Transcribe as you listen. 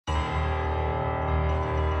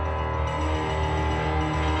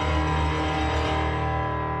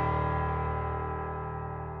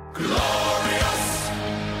Glorious.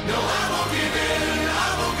 No, I won't give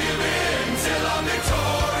in till I'm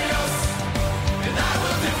victorious. And I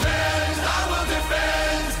will defend.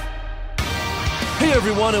 Hey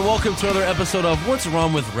everyone, and welcome to another episode of What's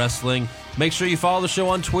Wrong with Wrestling. Make sure you follow the show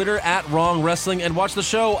on Twitter at Wrong Wrestling and watch the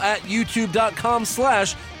show at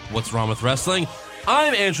youtube.com/What's Wrong with Wrestling.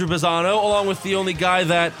 I'm Andrew Bizzano, along with the only guy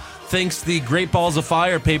that thinks the Great Balls of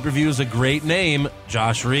Fire pay-per-view is a great name,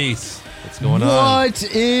 Josh Reese. What's going on? What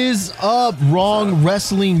is up, Wrong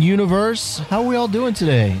Wrestling Universe? How are we all doing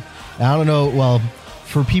today? I don't know. Well,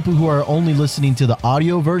 for people who are only listening to the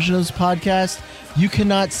audio version of this podcast, you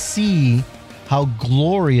cannot see how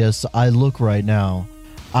glorious I look right now.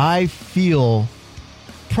 I feel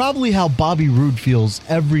probably how Bobby Roode feels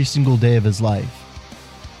every single day of his life.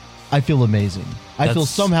 I feel amazing. I feel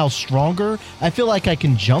somehow stronger. I feel like I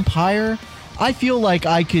can jump higher. I feel like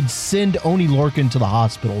I could send Oni Lorcan to the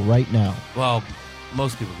hospital right now. Well,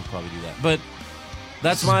 most people could probably do that. But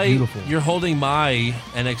that's beautiful. You're holding my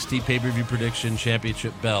NXT pay-per-view prediction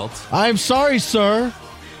championship belt. I'm sorry, sir.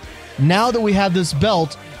 Now that we have this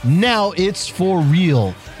belt, now it's for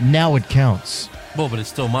real. Now it counts. Well, but it's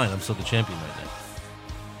still mine. I'm still the champion right now.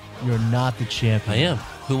 You're not the champion. I am.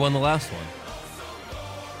 Who won the last one?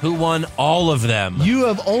 Who won all of them? You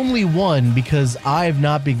have only won because I have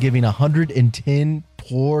not been giving 110%.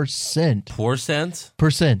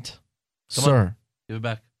 Percent? Sir. On. Give it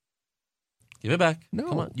back. Give it back. No.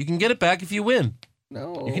 Come on. You can get it back if you win.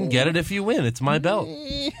 No. You can get it if you win. It's my belt.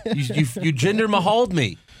 you Jinder Mahal'd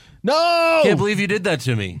me. No. Can't believe you did that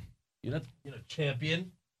to me. You're not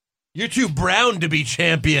champion. You're too brown to be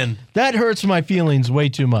champion. That hurts my feelings way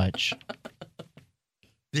too much.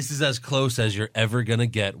 This is as close as you're ever going to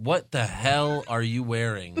get. What the hell are you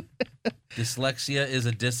wearing? Dyslexia is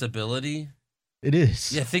a disability? It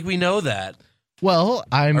is. Yeah, I think we know that. Well,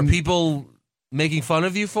 Are people making fun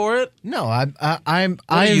of you for it? No,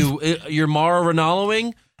 You're Mara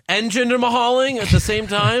Ronaldoing and Jinder Mahaling at the same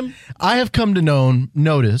time? I have come to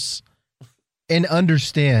notice and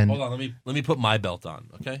understand. Hold on, let me put my belt on,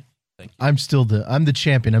 okay? Thank you. I'm the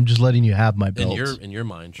champion. I'm just letting you have my belt. In your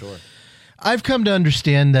mind, sure. I've come to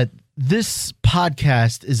understand that this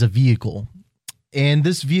podcast is a vehicle, and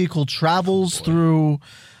this vehicle travels through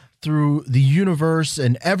the universe,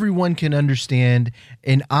 and everyone can understand,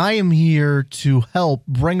 and I am here to help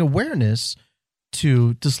bring awareness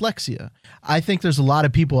to dyslexia. I think there's a lot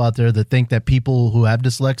of people out there that think that people who have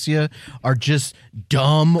dyslexia are just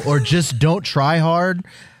dumb or just don't try hard.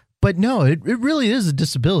 But no, it really is a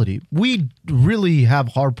disability. We really have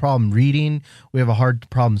a hard problem reading. We have a hard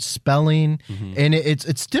problem spelling, and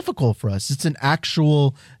it's difficult for us. It's an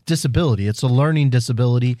actual disability. It's a learning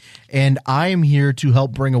disability, and I am here to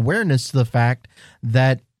help bring awareness to the fact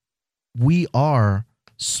that we are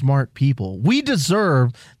smart people. We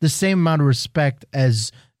deserve the same amount of respect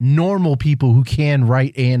as normal people who can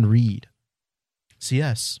write and read. So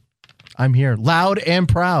yes, I'm here, loud and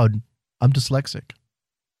proud. I'm dyslexic.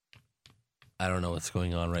 I don't know what's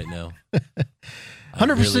going on right now.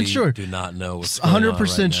 100% sure. Do not know what's going on right now.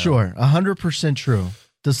 100% sure. 100% true.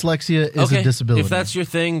 Dyslexia is a disability. If that's your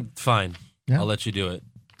thing, fine. Yeah. I'll let you do it.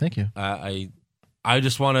 Thank you. I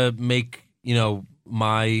just want to make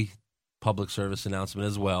my public service announcement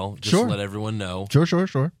as well. Just to let everyone know.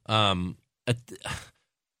 Sure.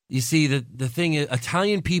 You see, the thing is,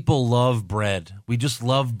 Italian people love bread. We just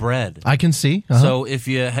love bread. I can see. So if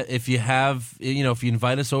you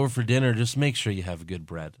invite us over for dinner, just make sure you have good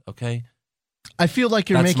bread, okay? I feel like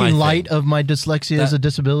you're making light of my dyslexia as a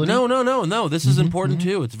disability. No. This is important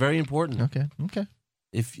too. It's very important. Okay.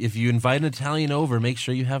 If you invite an Italian over, make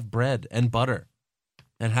sure you have bread and butter.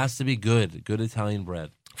 It has to be good Italian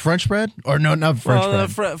bread. French bread? Or no, not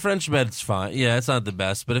French bread. French bread's fine. Yeah, it's not the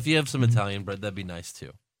best, but if you have some Italian bread, that'd be nice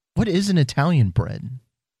too. What is an Italian bread?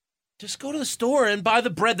 Just go to the store and buy the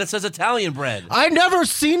bread that says Italian bread. I've never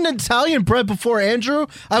seen Italian bread before, Andrew.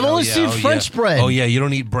 I've only seen French bread. Oh yeah, you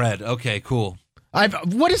don't eat bread. Okay, cool.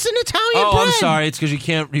 What is an Italian bread? Oh, I'm sorry. It's because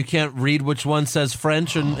you can't read which one says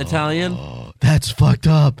French and Italian. That's fucked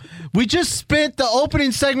up. We just spent the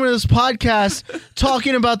opening segment of this podcast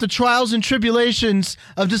talking about the trials and tribulations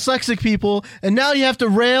of dyslexic people, and now you have to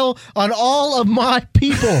rail on all of my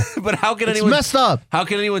people. But how can it's messed up. How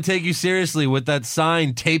can anyone take you seriously with that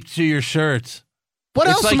sign taped to your shirt? What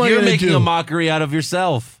else am I going to do? You're making a mockery out of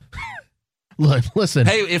yourself. Look, listen.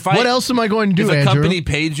 Hey, what else am I going to do, Andrew? If a company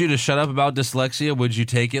Andrew? paid you to shut up about dyslexia, would you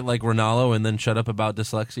take it like Ronaldo and then shut up about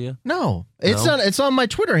dyslexia? No. It's on my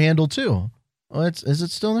Twitter handle too. Oh, is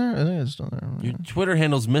it still there? I think it's still there. Your Twitter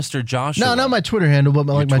handle's Mr. Joshua. No, not my Twitter handle, but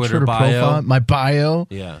my Twitter bio? profile. My bio.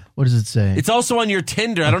 Yeah. What does it say? It's also on your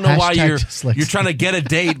Tinder. I don't know why you're dyslexic. trying to get a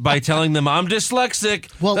date by telling them I'm dyslexic.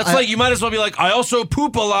 Well, that's like you might as well be like, I also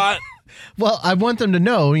poop a lot. Well, I want them to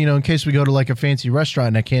know, in case we go to like a fancy restaurant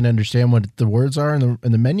and I can't understand what the words are in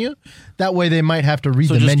the menu. That way, they might have to read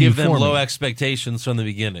So the just menu give them for low me. expectations from the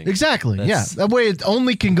beginning. Exactly. Yeah. That way, it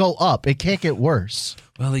only can go up. It can't get worse.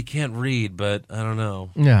 Well, he can't read, but I don't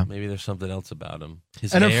know. Yeah. Maybe there's something else about him.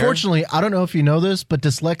 His And hair? unfortunately, I don't know if you know this, but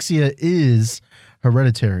dyslexia is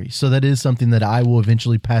hereditary. So that is something that I will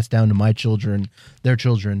eventually pass down to my children, their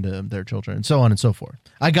children, to their children, and so on and so forth.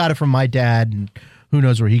 I got it from my dad, and who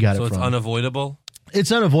knows where he got So it it's from. unavoidable?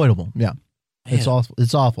 It's unavoidable. Yeah. It's Man. awful.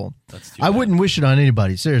 It's awful. That's too I bad. wouldn't wish it on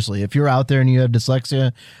anybody. Seriously, if you're out there and you have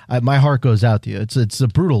dyslexia, my heart goes out to you. It's a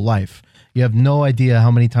brutal life. You have no idea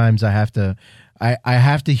how many times I have to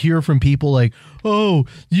hear from people like, "Oh,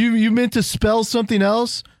 you meant to spell something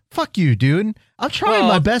else? Fuck you, dude. I'm trying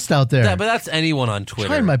my best out there. But that's anyone on Twitter.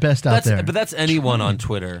 Trying my best out there. But that's anyone on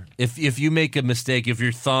Twitter. If you make a mistake, if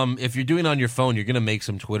you're doing it on your phone, you're gonna make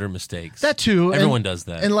some Twitter mistakes. That too. Everyone does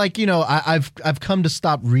that. And I've come to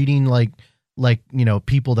stop reading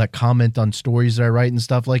people that comment on stories that I write and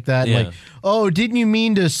stuff like that. Yeah. Like, oh, didn't you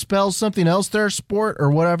mean to spell something else there, sport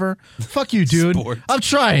or whatever? Fuck you, dude. Sport. I'm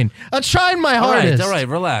trying my all hardest. right,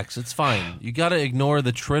 relax. It's fine. You gotta ignore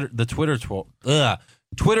the Twitter trolls.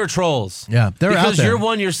 Yeah, they're out because there. you're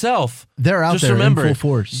one yourself. They're out Just there remember, in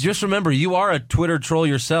full force. Just remember, you are a Twitter troll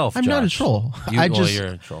yourself. I'm not a Josh. troll. You're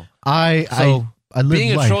a troll. I live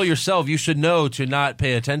Being life. a troll yourself, you should know to not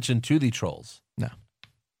pay attention to the trolls. No.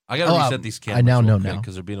 I gotta reset these cameras. I now know now.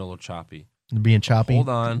 because they're being a little choppy. Being choppy. Hold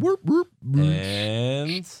on. Whoop, whoop, whoop.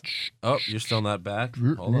 And you're still not back.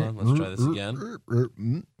 Hold on, let's try this again.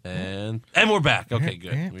 And we're back. Okay,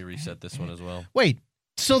 good. Let me reset this one as well. Wait.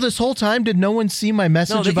 So this whole time, did no one see my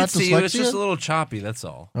message No, they about can see you. dyslexia? It's just a little choppy. That's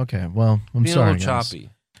all. Okay, well, I'm Being sorry, a little guys. choppy.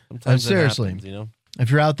 Sometimes that seriously. happens,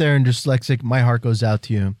 If you're out there and dyslexic, my heart goes out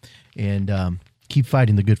to you, and keep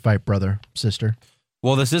fighting the good fight, brother, sister.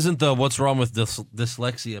 Well, this isn't the What's Wrong with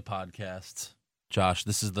Dyslexia podcast, Josh.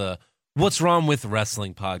 This is the What's Wrong with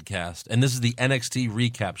Wrestling podcast, and this is the NXT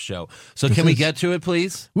recap show. So can we get to it,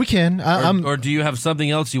 please? We can. Or do you have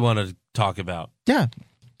something else you want to talk about? Yeah.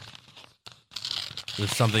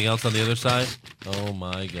 There's something else on the other side? Oh,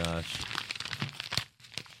 my gosh.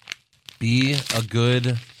 Be a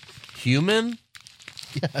good human?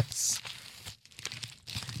 Yes.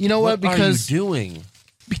 You know what? What are you doing?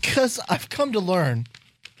 Because I've come to learn.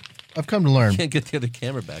 Can't get the other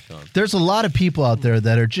camera back on. There's a lot of people out there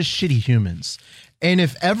that are just shitty humans. And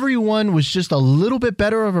if everyone was just a little bit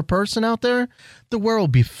better of a person out there, the world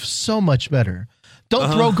would be so much better. Don't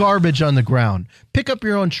throw garbage on the ground. Pick up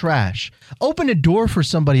your own trash. Open a door for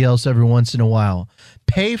somebody else every once in a while.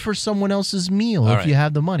 Pay for someone else's meal if you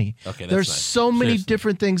have the money. Okay, that's There's nice. so many Seriously.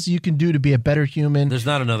 different things you can do to be a better human. There's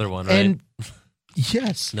not another one, right? And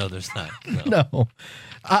yes. No, there's not. No. No.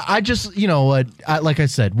 I just, you know what, like I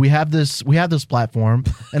said, we have this platform,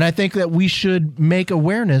 and I think that we should make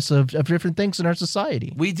awareness of different things in our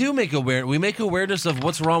society. We do make awareness of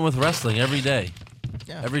what's wrong with wrestling every day.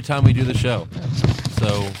 Yeah. Every time we do the show.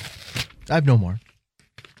 So, I have no more.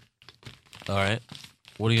 all right.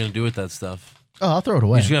 What are you going to do with that stuff? Oh, I'll throw it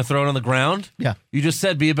away. You're just going to throw it on the ground? Yeah. You just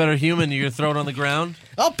said be a better human. You're going to throw it on the ground?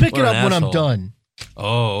 I'll pick What it an up when I'm asshole. done.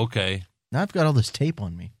 Oh, okay. Now I've got all this tape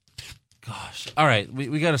on me. Gosh. All right.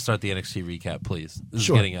 We got to start the NXT recap, please. This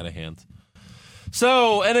Sure. is getting out of hand.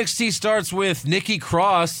 So, NXT starts with Nikki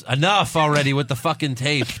Cross. Enough already with the fucking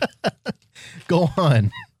tape. Go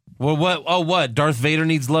on. Well, what? Oh, what? Darth Vader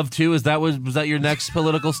needs love too? Was that your next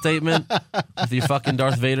political statement with your fucking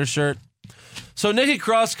Darth Vader shirt? So Nikki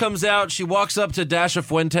Cross comes out. She walks up to Dasha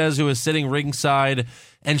Fuentes, who is sitting ringside,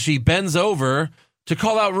 and she bends over to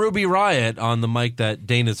call out Ruby Riott on the mic that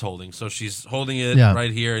Dana's holding. So she's holding it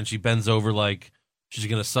right here, and she bends over like she's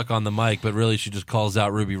going to suck on the mic, but really she just calls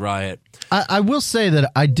out Ruby Riott. I will say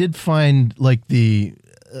that I did find like the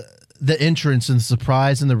entrance and the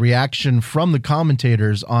surprise and the reaction from the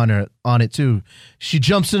commentators on it too. She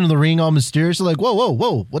jumps into the ring all mysterious, like,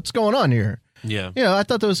 whoa, what's going on here? Yeah. You know, I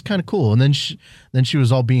thought that was kind of cool. And then she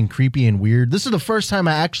was all being creepy and weird. This is the first time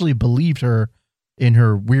I actually believed her in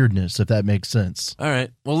her weirdness, if that makes sense. All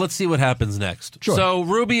right. Well, let's see what happens next. Sure. So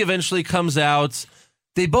Ruby eventually comes out.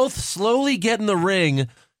 They both slowly get in the ring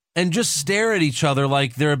and just stare at each other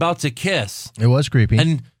like they're about to kiss. It was creepy.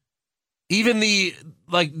 And even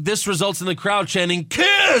this results in the crowd chanting,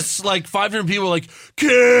 "Kiss!" Like 500 people like,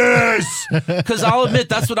 "Kiss!" Because I'll admit,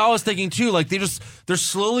 that's what I was thinking too. Like they're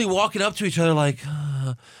slowly walking up to each other like,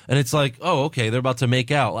 and it's like, oh, okay, they're about to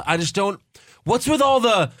make out. I just don't. What's with all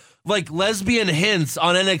the like lesbian hints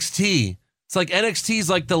on NXT? It's like NXT's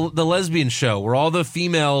like the lesbian show where all the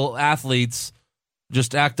female athletes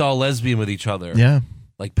just act all lesbian with each other. Yeah.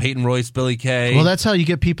 Like Peyton Royce, Billie Kay. Well, that's how you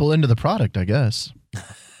get people into the product, I guess.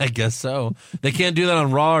 I guess so. They can't do that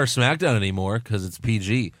on Raw or SmackDown anymore because it's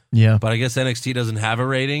PG. Yeah. But I guess NXT doesn't have a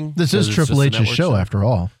rating. This is Triple H's show, after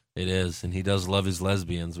all. It is, and he does love his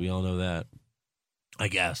lesbians. We all know that. I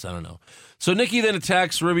guess. I don't know. So Nikki then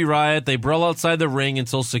attacks Ruby Riott. They brawl outside the ring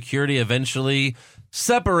until security eventually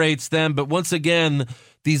separates them. But once again,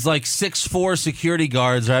 these like 6'4" security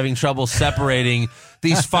guards are having trouble separating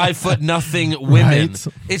these 5'0" women. Right.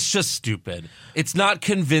 It's just stupid. It's not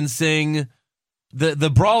convincing.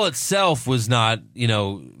 The brawl itself was not,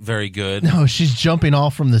 very good. No, she's jumping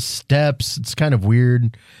off from the steps. It's kind of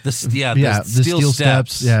weird. The steel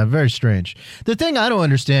steps. Yeah, very strange. The thing I don't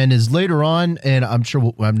understand is later on, and I'm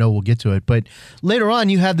sure I know we'll get to it, but later on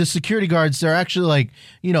you have the security guards. They're actually like,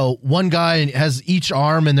 one guy has each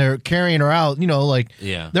arm and they're carrying her out.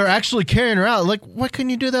 They're actually carrying her out. Like, why couldn't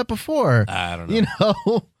you do that before? I don't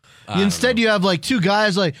know. Instead, you have like two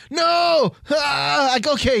guys like, no,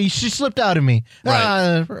 okay, she slipped out of me.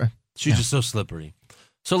 Right. She's just so slippery.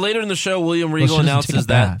 So later in the show, William Regal announces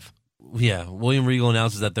that. Yeah, William Regal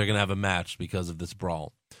announces that they're going to have a match because of this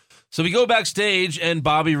brawl. So we go backstage, and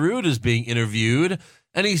Bobby Roode is being interviewed,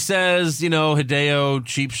 and he says, Hideo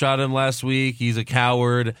cheap shot him last week. He's a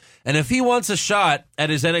coward, and if he wants a shot at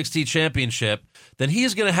his NXT championship, then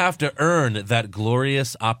he's going to have to earn that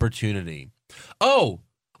glorious opportunity. Oh.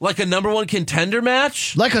 Like a number one contender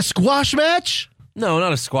match? Like a squash match? No,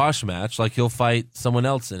 not a squash match. Like he'll fight someone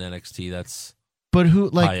else in NXT. That's. But who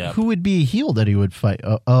would be a heel that he would fight?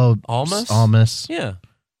 Almas? Almas. Yeah.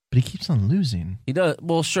 But he keeps on losing. He does.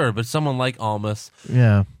 Well, sure, but someone like Almas.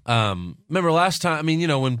 Yeah. Remember last time? I mean,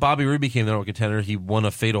 when Bobby Roode became the number one contender, he won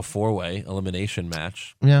a fatal 4-way elimination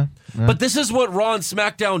match. Yeah. But this is what Raw and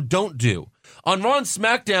SmackDown don't do. On Raw and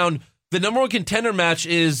SmackDown, the number one contender match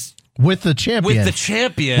is. With the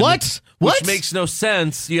champion. What? Which makes no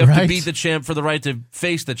sense. You have to beat the champ for the right to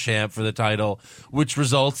face the champ for the title, which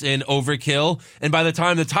results in overkill. And by the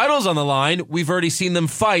time the title's on the line, we've already seen them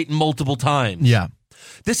fight multiple times. Yeah.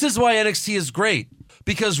 This is why NXT is great.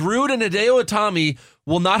 Because Rude and Hideo Itami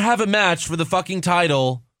will not have a match for the fucking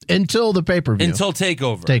title until the pay-per-view. Until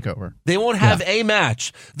TakeOver. They won't have a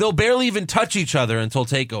match. They'll barely even touch each other until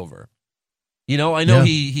TakeOver. I know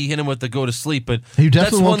he hit him with the go to sleep, but he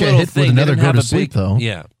definitely won't get hit with another go to sleep, though.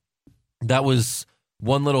 Yeah, that was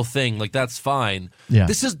one little thing. Like that's fine. Yeah,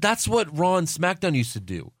 that's what Raw and SmackDown used to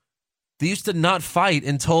do. They used to not fight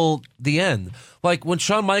until the end. Like when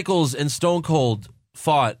Shawn Michaels and Stone Cold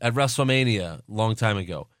fought at WrestleMania a long time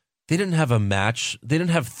ago, they didn't have a match. They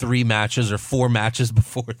didn't have 3 matches or 4 matches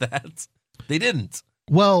before that. They didn't.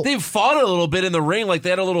 Well, they fought a little bit in the ring, like they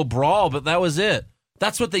had a little brawl, but that was it.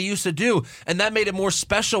 That's what they used to do, and that made it more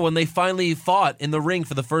special when they finally fought in the ring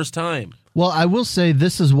for the first time. Well, I will say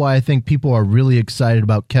this is why I think people are really excited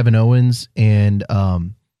about Kevin Owens and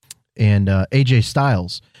AJ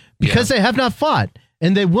Styles, because they have not fought,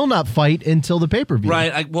 and they will not fight until the pay-per-view.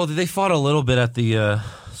 Right. Well, they fought a little bit at the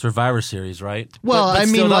Survivor Series, right? Well, but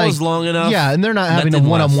still, that was long enough. Yeah, and they're not having a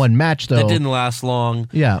one-on-one match, though. That didn't last long.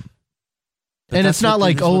 Yeah. But and it's not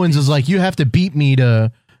like Owens is like, you have to beat me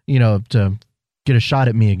to get a shot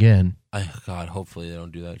at me again. God, hopefully they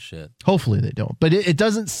don't do that shit. Hopefully they don't. But it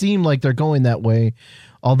doesn't seem like they're going that way,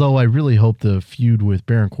 although I really hope the feud with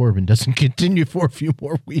Baron Corbin doesn't continue for a few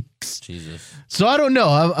more weeks. Jesus. So I don't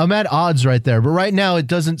know. I'm at odds right there. But right now it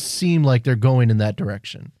doesn't seem like they're going in that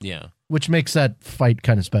direction. Yeah. Which makes that fight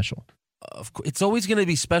kind of special. Of course, it's always going to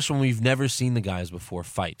be special when we've never seen the guys before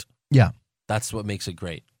fight. Yeah. That's what makes it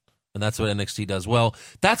great. And that's what NXT does well.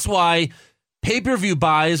 That's why pay-per-view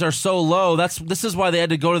buys are so low. This is why they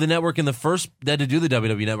had to go to the network they had to do the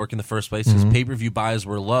WWE network in the first place, because pay-per-view buys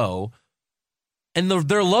were low. And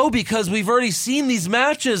they're low because we've already seen these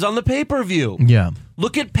matches on the pay-per-view. Yeah.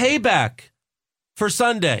 Look at Payback for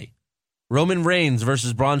Sunday. Roman Reigns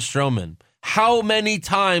versus Braun Strowman. How many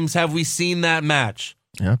times have we seen that match?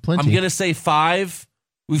 Yeah, plenty. I'm going to say 5.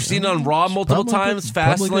 We've seen it on Raw multiple times.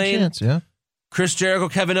 Fastlane. Yeah. Chris Jericho,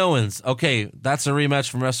 Kevin Owens. Okay, that's a rematch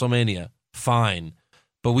from WrestleMania. Fine.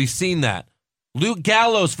 But we've seen that. Luke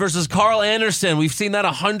Gallows versus Carl Anderson. We've seen that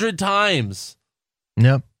 100 times.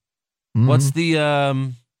 Yep. Mm-hmm. What's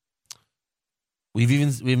the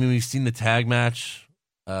we've seen the tag match.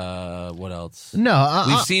 What else? No,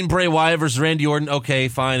 we've seen Bray Wyatt versus Randy Orton. Okay,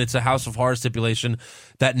 fine. It's a House of Horrors stipulation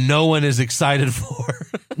that no one is excited for.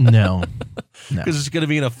 No. Because it's going to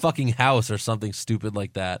be in a fucking house or something stupid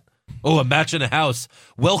like that. Oh, a match in a house.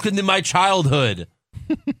 Welcome to my childhood.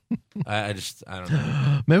 I don't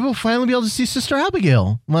know. Maybe we'll finally be able to see Sister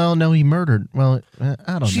Abigail. Well, no, he murdered. Well, I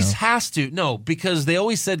don't She know. has to. No, because they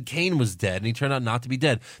always said Kane was dead, and he turned out not to be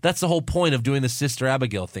dead. That's the whole point of doing the Sister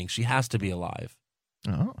Abigail thing. She has to be alive.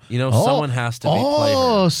 Oh. You know, someone has to play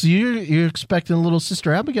her. So you're expecting a little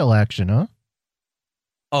Sister Abigail action, huh?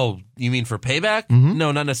 Oh, you mean for payback? Mhm.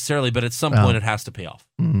 No, not necessarily, but at some point it has to pay off.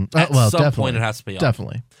 At Well, some definitely. point it has to pay off.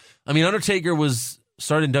 Definitely. I mean, Undertaker was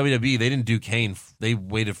started in WWE. They didn't do Kane. They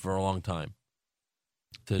waited for a long time.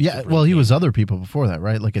 to Yeah, bring well, he Kane. was other people before that,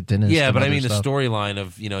 right? Like a dentist. Yeah, and but I other mean the stuff. storyline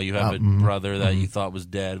of, you know, you have a brother that you thought was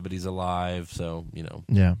dead, but he's alive. So, you know,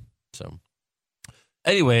 Yeah. so.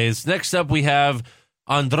 Anyways, next up we have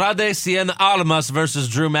Andrade Cien Almas versus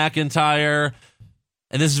Drew McIntyre.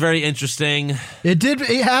 And this is very interesting. It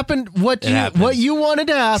happened. What happened. you wanted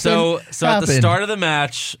to happen. So at the happened. start of the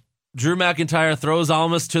match, Drew McIntyre throws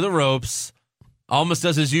Almas to the ropes. Almas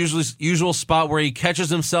does his usual spot where he catches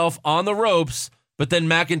himself on the ropes, but then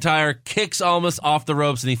McIntyre kicks Almas off the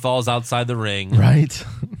ropes and he falls outside the ring. Right.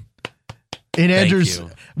 And Andrews, you.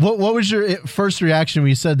 what was your first reaction when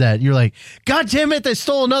you said that? You're like, God damn it, they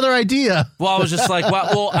stole another idea. Well, I was just like,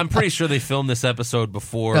 well, I'm pretty sure they filmed this episode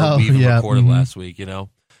before Oh, we even yeah, recorded last week, you know?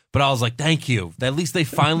 But I was like, thank you. At least they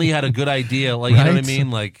finally had a good idea. Like, you know what I Right.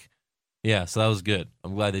 mean? Like, yeah, so that was good.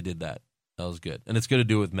 I'm glad they did that. That was good. And it's good to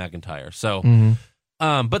do with McIntyre. So,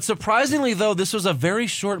 but surprisingly, though, this was a very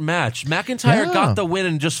short match. McIntyre Yeah. got the win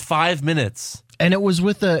in just 5 minutes. And it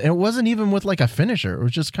wasn't even with like a finisher. It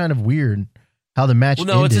was just kind of weird how the match Well,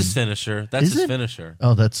 no, ended. it's his finisher. That's Is his it? finisher.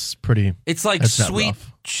 Oh, that's pretty. It's like That's not sweet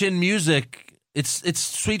rough. chin music. It's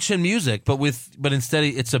sweet chin music, but instead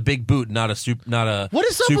it's a big boot, not a. What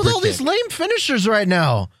is up super with all kick. these lame finishers right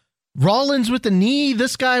now? Rollins with the knee,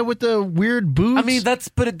 this guy with the weird boots. I mean,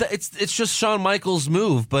 it's just Shawn Michaels'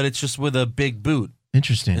 move, but it's just with a big boot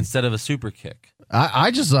interesting. instead of a super kick.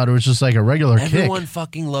 I just thought it was just like a regular Everyone kick.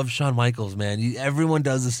 fucking loves Shawn Michaels, man. Everyone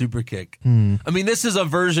does the super kick. Hmm. I mean, this is a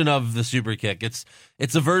version of the super kick. It's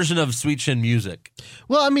a version of sweet chin music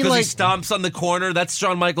Well, I mean, because like, he stomps on the corner. That's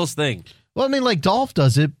Shawn Michaels' thing. like Dolph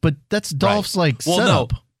does it, but that's Dolph's like Well,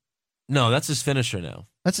 setup. No, that's his finisher now.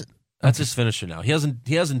 That's That's his finisher now. He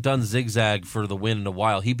hasn't done zigzag for the win in a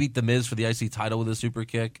while. He beat The Miz for the IC title with a super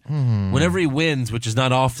kick. Whenever he wins, which is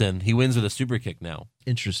not often, he wins with a super kick now.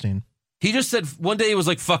 interesting. He just said one day he was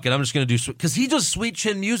like, "Fuck it, I'm just gonna do," because he does sweet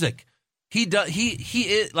chin music. He does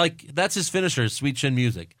like that's his finisher, is sweet chin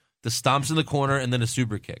music. The stomps in the corner and then a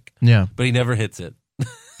super kick, Yeah. but he never hits it.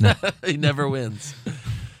 He never wins.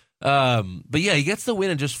 But yeah, he gets the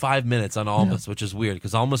win in just 5 minutes on Almas, which is weird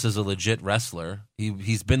because Almas is a legit wrestler.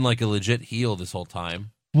 He's been like a legit heel this whole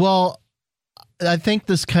time. Well, I think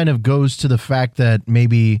this kind of goes to the fact that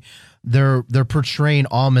maybe they're portraying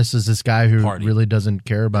Almas as this guy who Party. really doesn't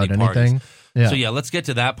care about And he parties. anything. Yeah. So yeah, let's get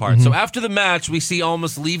to that part. So after the match, we see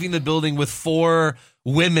Almas leaving the building with 4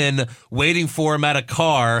 women waiting for him at a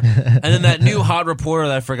car, and then that new hot reporter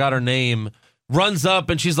that I forgot her name runs up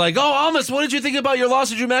and she's like, "Oh, Almas, what did you think about your loss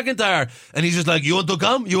to Drew McIntyre?" And he's just like, "You want to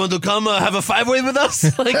come? You want to come have a 5-way with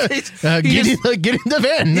us?" Like, get in the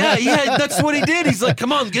van. yeah, that's what he did. He's like,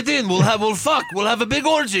 "Come on, get in. We'll have a big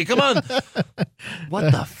orgy. Come on."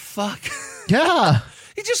 What the fuck? Yeah.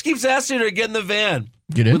 He just keeps asking her to get in the van.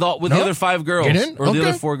 Get in. With the No. other 5 girls. Get in? Or the Okay.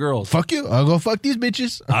 other 4 girls. Fuck you. I'll go fuck these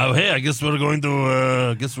bitches. Oh, hey, I guess we're going to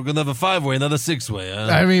have a 5-way, another 6-way.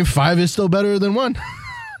 I mean, 5 is still better than 1.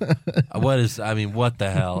 What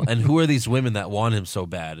the hell? And who are these women that want him so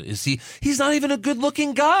bad? He's not even a good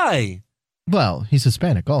looking guy. Well, he's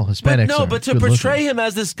Hispanic. All But Hispanics no, are but to good portray looking. him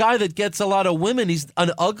as this guy that gets a lot of women, he's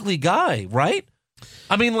an ugly guy, right?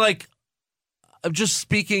 I mean, like, I'm just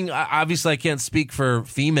speaking. Obviously, I can't speak for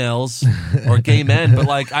females or gay men, but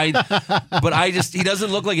like, he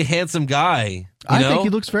doesn't look like a handsome guy. I think he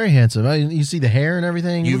looks very handsome. You see the hair and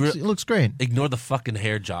everything. You It looks great. Ignore the fucking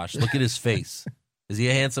hair, Josh. Look at his face. Is he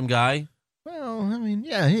a handsome guy? Well, I mean,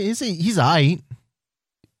 yeah, he's aight.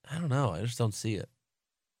 I don't know. I just don't see it.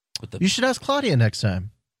 You should ask Claudia next time.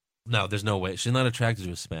 No, there's no way. She's not attracted to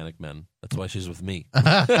Hispanic men. That's why she's with me.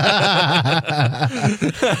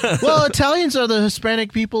 Well, Italians are the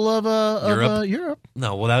Hispanic people of Europe.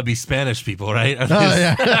 No, well, that would be Spanish people, right? Oh,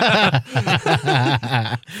 yeah.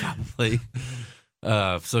 Probably.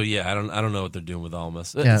 So yeah, I don't know what they're doing with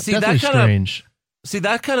Almas. Yeah, See, definitely that kind of strange.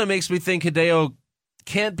 that kind of makes me think Hideo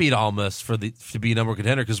can't beat Almas to be a number one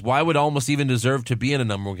contender, because why would Almas even deserve to be in a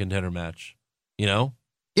number one contender match? You know?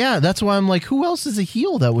 Yeah, that's why I'm like, who else is a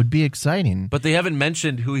heel that would be exciting? But they haven't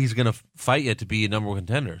mentioned who he's going to fight yet to be a number one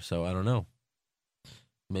contender, so I don't know.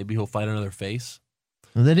 Maybe he'll fight another face.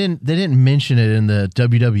 They didn't mention it in the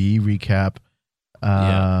WWE recap.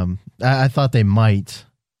 I thought they might.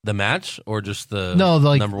 The match or just the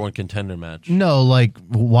number one contender match? No, like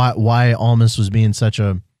why Almas was being such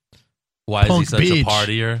a why is he such bitch. a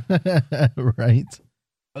partier? Right.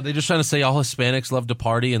 Are they just trying to say all Hispanics love to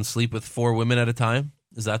party and sleep with 4 women at a time?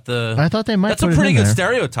 Is that the? I thought they might. That's a put it pretty in good there.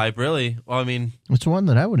 stereotype, really. Well, I mean, It's one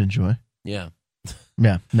that I would enjoy. yeah.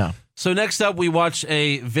 Yeah. No. So next up, we watch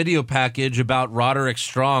a video package about Roderick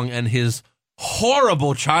Strong and his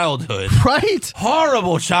horrible childhood. Right.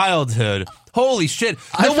 Horrible childhood. Holy shit! No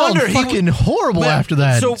I felt wonder fucking horrible Man, after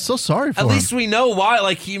that. so So sorry for At him. least we know why.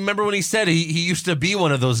 Like, he remember when he said he used to be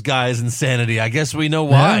one of those guys in Sanity. I guess we know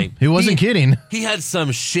why. Yeah, he wasn't kidding. He had some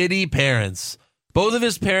shitty parents. Both of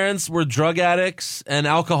his parents were drug addicts and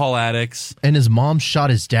alcohol addicts. And his mom shot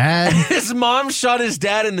his dad. His mom shot his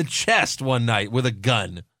dad in the chest one night with a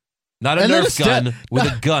gun. Not a And then his Nerf gun, dad- with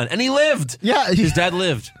a gun. And he lived. Yeah. His dad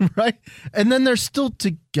lived. Right. And then they're still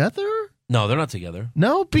together? No, they're not together.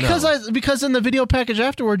 No, because No. because in the video package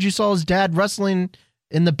afterwards you saw his dad wrestling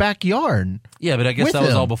in the backyard. Yeah, but I guess With that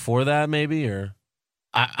was him. all before that, maybe, or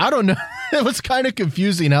I don't know. It was kind of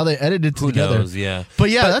confusing how they edited it who together. knows? Yeah. But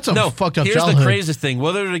yeah, that's a fucked up here's childhood. the craziest thing.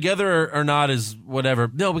 Whether they're together or not is whatever.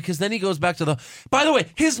 No, because then he goes back to the... By the way,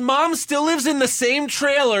 his mom still lives in the same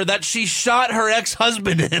trailer that she shot her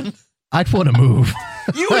ex-husband in. I'd want to move.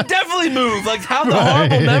 You would definitely move. Like, how the Right.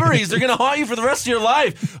 horrible memories. They're going to haunt you for the rest of your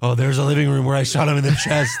life. Oh, there's a living room where I shot him in the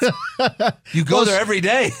chest. You go Well, there every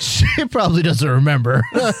day. She probably doesn't remember.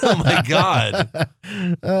 Oh, my God.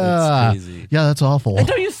 That's crazy. Yeah, that's awful. And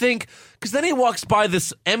don't you think, because then he walks by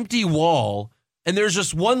this empty wall and there's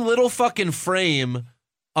just one little fucking frame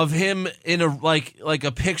of him in a, like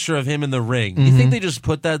a picture of him in the ring. You think they just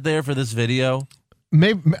put that there for this video?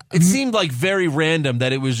 Maybe It seemed like very random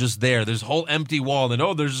that it was just there. There's a whole empty wall, and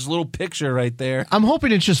there's this little picture right there. I'm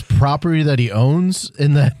hoping it's just property that he owns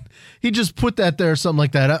and that he just put that there or something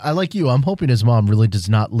like that. I like you. I'm hoping his mom really does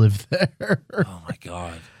not live there Oh my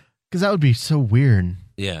God. because that would be so weird.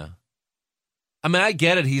 Yeah. I mean, I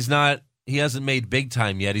get it. He hasn't made big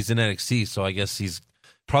time yet. He's in NXT, so I guess he's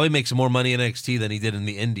probably makes more money in NXT than he did in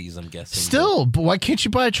the Indies, I'm guessing. Still, but why can't you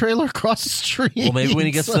buy a trailer across the street? Well, maybe when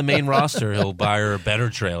he gets to the main roster, he'll buy her a better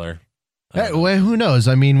trailer. Hey, well, who knows?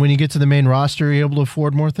 I mean, when you get to the main roster, you're able to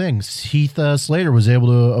afford more things. Heath Slater was able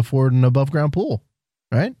to afford an above ground pool,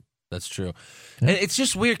 right? That's true. And it's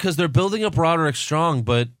just weird because they're building up Roderick Strong,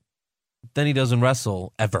 but then he doesn't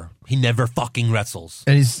wrestle ever. He never fucking wrestles.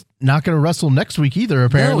 And he's not going to wrestle next week either,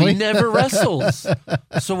 apparently. No, he never wrestles.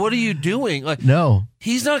 So what are you doing? Like, No.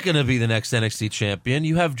 he's not going to be the next NXT champion.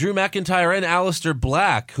 You have Drew McIntyre and Aleister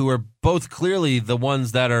Black, who are both clearly the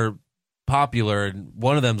ones that are popular, and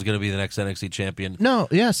one of them is going to be the next NXT champion. No,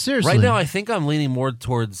 yeah, seriously. Right now, I think I'm leaning more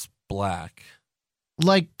towards Black.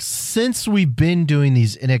 Like, since we've been doing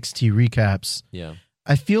these NXT recaps, Yeah,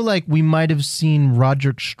 I feel like we might have seen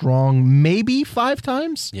Roderick Strong maybe 5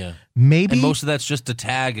 times. yeah. Maybe. And most of that's just a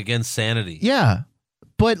tag against Sanity. Yeah.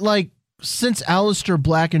 But, like, since Aleister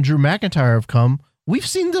Black and Drew McIntyre have come, we've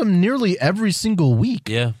seen them nearly every single week.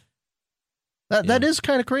 Yeah. That is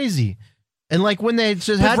kind of crazy. And, like, when they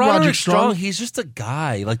just But had Roderick Roderick Strong, he's just a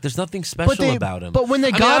guy. Like, there's nothing special about him. But when they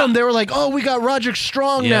I got mean, him, they were like, "Oh, we got Roderick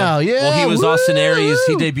Strong now." Yeah. Well, he was Austin Aries.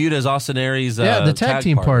 He woo! debuted as Austin Aries. the tag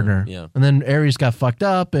team partner. Yeah. And then Aries got fucked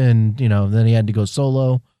up, and then he had to go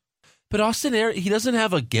solo. But Austin Aries, he doesn't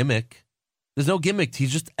have a gimmick. There's no gimmick.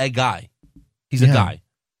 He's just a guy. He's a Yeah. guy.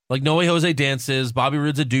 Like Noe Jose dances. Bobby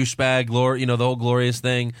Roode's a douchebag. The whole glorious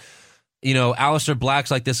thing. Aleister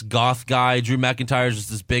Black's like this goth guy. Drew McIntyre's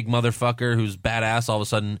just this big motherfucker who's badass all of a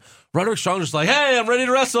sudden. Roderick Strong's just like, hey, I'm ready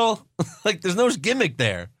to wrestle. Like, there's no gimmick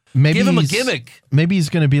there. Maybe Give him a he's- gimmick. Maybe he's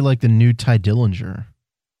going to be like the new Ty Dillinger.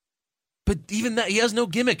 But even that, he has no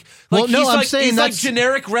gimmick. Well, Like, no, I'm he's saying like that's-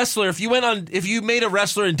 generic wrestler. If you made a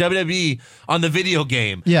wrestler in WWE on the video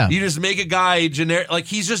game, Yeah. you just make a guy generic. Like,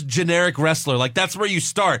 he's just generic wrestler. Like, that's where you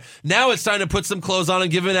start. Now it's time to put some clothes on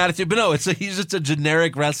and give him an attitude. But no, he's just a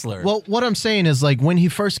generic wrestler. Well, what I'm saying is, like, when he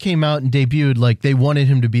first came out and debuted, like, they wanted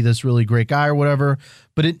him to be this really great guy or whatever,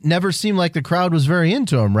 but it never seemed like the crowd was very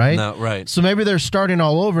into him, right? No, right. So maybe they're starting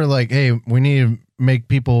all over, like, hey, we need to make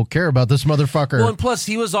people care about this motherfucker. Well, and plus,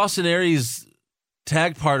 he was Austin Aries'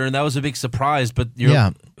 tag partner, and that was a big surprise. But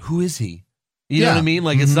who is he? You know Yeah. what I mean?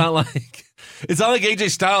 Like, it's not like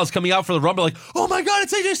AJ Styles coming out for the Rumble. Like, oh my god,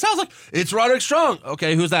 it's AJ Styles. Like, it's Roderick Strong.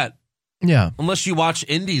 Okay, who's that? Yeah. Unless you watch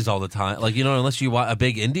indies all the time, like, unless you watch a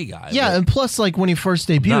big indie guy. Yeah, But and plus, like, when he first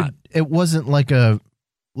debuted, Not. it wasn't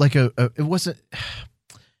it wasn't,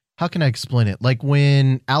 how can I explain it? Like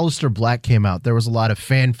when Aleister Black came out, there was a lot of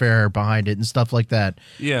fanfare behind it and stuff like that.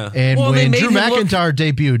 Yeah. And Well, they when made Drew him look- McIntyre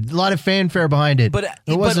debuted, a lot of fanfare behind it. But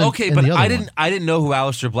it wasn't okay, in but the other I one. didn't know who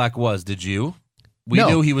Aleister Black was. Did you? We No.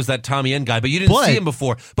 knew he was that Tommy End guy, but you didn't But- see him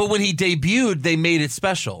before. But when he debuted, they made it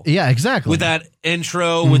special. Yeah, exactly. With that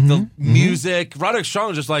intro, with the music. Roderick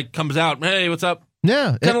Strong just like comes out, hey, what's up?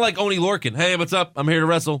 Yeah. Kind of like Oni Lorcan. Hey, what's up? I'm here to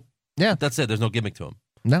wrestle. Yeah. That's it. There's no gimmick to him.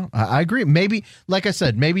 No, I agree. Maybe, like I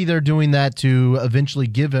said, maybe they're doing that to eventually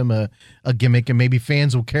give him a gimmick and maybe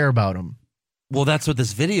fans will care about him. Well, that's what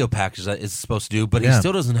this video package is supposed to do, but he Yeah.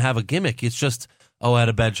 still doesn't have a gimmick. It's just, oh, I had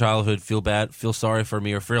a bad childhood, feel bad, feel sorry for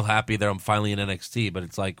me, or feel happy that I'm finally in NXT. But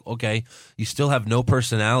it's like, okay, you still have no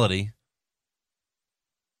personality.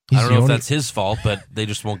 I don't know if that's his fault, but they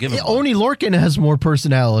just won't give him one. Oni Lorcan has more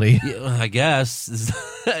personality. Yeah, I guess.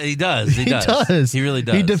 He does. He does. does. He really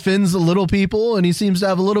does. He defends the little people, and he seems to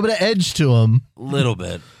have a little bit of edge to him. Little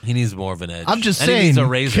bit. He needs more of an edge. I'm just And he saying, needs a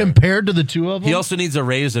razor. compared to the two of them. He also needs a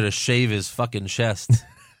razor to shave his fucking chest.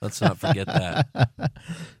 Let's not forget that.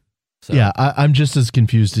 So, yeah, I'm just as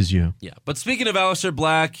confused as you. Yeah. But speaking of Aleister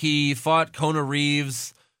Black, he fought Kona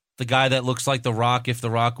Reeves, the guy that looks like The Rock if The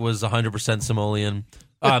Rock was 100% Samoan.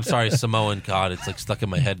 Oh, I'm sorry, Samoan. God, it's like stuck in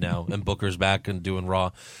my head now. And Booker's back and doing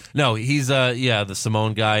Raw. No, he's the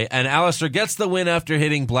Samoan guy. And Aleister gets the win after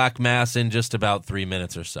hitting Black Mass in just about 3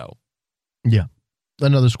 minutes or so. Yeah,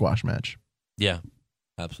 another squash match. Yeah,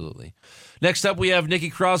 absolutely. Next up, we have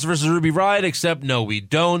Nikki Cross versus Ruby Riott, except no, we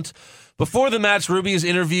don't. Before the match, Ruby is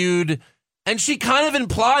interviewed, and she kind of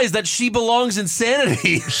implies that she belongs in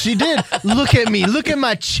Sanity. She did. Look at me. Look at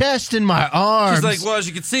my chest and my arms. She's like, well, as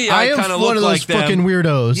you can see, I I am kind of one look of those like them. fucking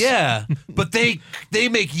weirdos. Yeah, but they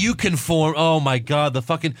make you conform. Oh my god, the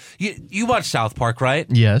fucking you watch South Park, right?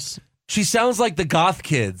 Yes. She sounds like the goth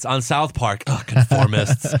kids on South Park. Oh,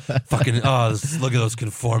 conformists. Fucking look at those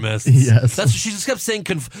conformists. Yes. That's she just kept saying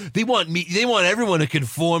they want everyone to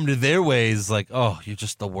conform to their ways. Like, oh, you're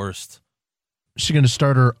just the worst. She going to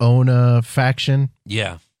start her own faction?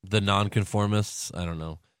 Yeah, the nonconformists. I don't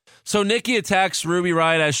know. So Nikki attacks Ruby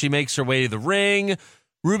Riott as she makes her way to the ring.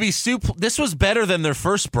 This was better than their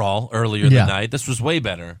first brawl earlier Yeah. the night. This was way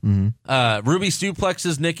better. Ruby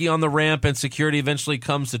suplexes Nikki on the ramp, and security eventually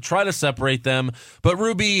comes to try to separate them. But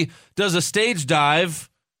Ruby does a stage dive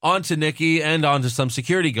onto Nikki and onto some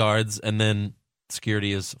security guards, and then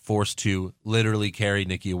security is forced to literally carry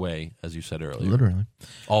Nikki away, as you said earlier. Literally.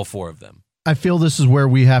 All four of them. I feel this is where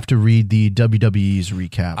we have to read the WWE's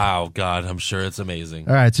recap. Oh, God, I'm sure it's amazing.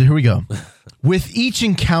 All right, so here we go. With each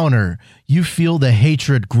encounter, you feel the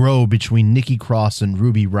hatred grow between Nikki Cross and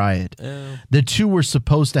Ruby Riott. The two were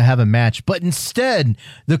supposed to have a match, but instead,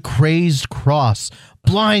 the crazed Cross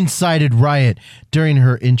blindsided Riott during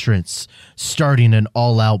her entrance, starting an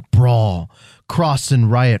all-out brawl. Cross and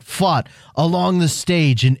Riott fought along the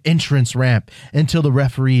stage and entrance ramp until the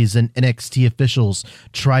referees and NXT officials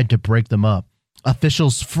tried to break them up.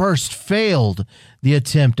 Officials first failed the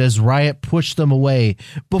attempt as Riott pushed them away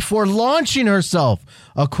before launching herself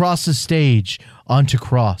across the stage onto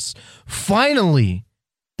Cross. Finally,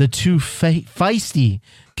 the two feisty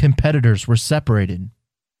competitors were separated.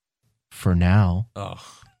 For now. Oh.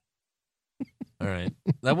 All right.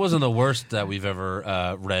 That wasn't the worst that we've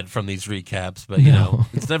ever read from these recaps, but, you know,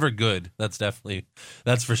 it's never good. That's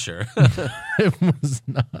for sure. It was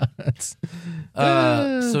not.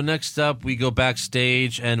 So next up, we go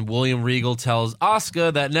backstage, and William Regal tells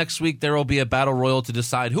Asuka that next week there will be a battle royal to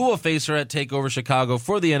decide who will face her at TakeOver Chicago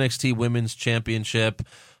for the NXT Women's Championship.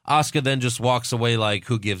 Asuka then just walks away like,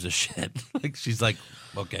 who gives a shit? Like, she's like,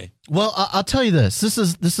 okay. Well, I'll tell you this. This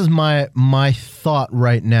is my thought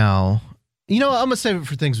right now. You know, I'm gonna save it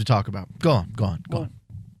for things we talk about. Go on.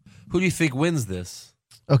 Who do you think wins this?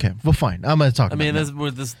 Okay, well, fine. I'm gonna talk. I mean,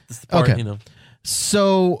 about this is the part, Okay. you know,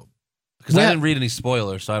 so because I Yeah. didn't read any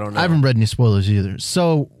spoilers, so I don't know. I haven't read any spoilers either.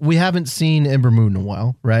 So we haven't seen Ember Moon in a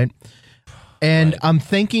while, right? And Right. I'm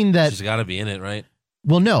thinking that. She's got to be in it, right?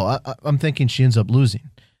 Well, no, I'm thinking she ends up losing.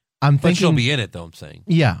 I'm But thinking she'll be in it, though. I'm saying.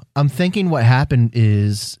 Yeah, I'm thinking what happened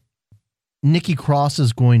is Nikki Cross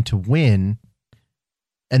is going to win,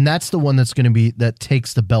 and that's the one that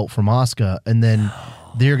takes the belt from Asuka, and then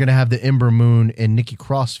they're going to have the Ember Moon and Nikki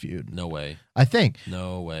Cross feud. No way. I think.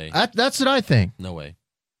 No way. That's what I think. No way.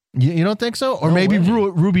 You don't think so? Or No maybe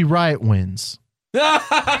way. Ruby Riott wins. I'm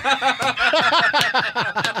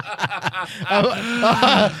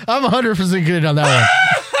 100% good on that one.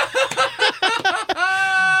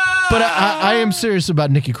 But I am serious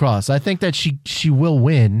about Nikki Cross. I think that she will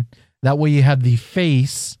win. That way you have the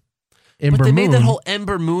face Ember But they Moon. made that whole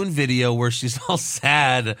Ember Moon video where she's all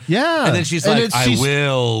sad. Yeah. And then she's And like, it's- she's- I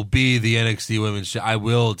will be the NXT Women's I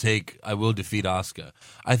will defeat Asuka.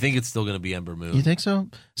 I think it's still going to be Ember Moon. You think so?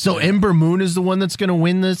 So Ember Moon is the one that's going to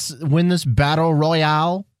win this battle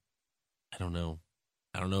royale? I don't know.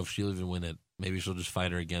 I don't know if she'll even win it. Maybe she'll just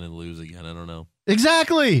fight her again and lose again. I don't know.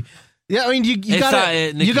 Exactly. Yeah, I mean, you It's gotta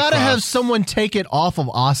not, Nikki you gotta have Cross. someone take it off of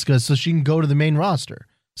Asuka so she can go to the main roster.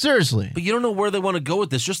 Seriously. But you don't know where they want to go with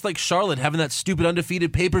this. Just like Charlotte having that stupid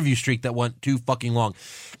undefeated pay-per-view streak that went too fucking long.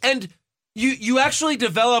 And you actually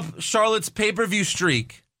develop Charlotte's pay-per-view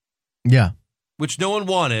streak, Yeah. which no one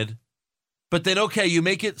wanted. But then, okay, you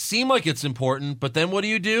make it seem like it's important. But then what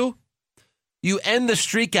do? You end the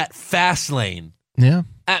streak at Fastlane. Yeah.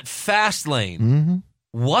 At Fastlane. Mm-hmm.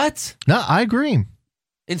 What? No, I agree.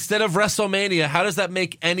 Instead of WrestleMania, how does that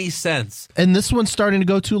make any sense? And this one's starting to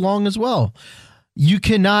go too long as well. You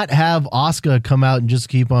cannot have Asuka come out and just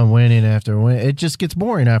keep on winning after win. It just gets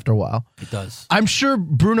boring after a while. It does. I'm sure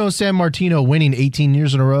Bruno Sammartino winning 18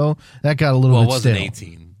 years in a row, that got a little Well, it bit wasn't stale.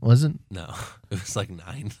 18. Was it? No, it was like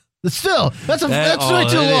 9. But still, that's way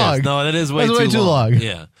too it is. long. No, that is way That's too way too long. long.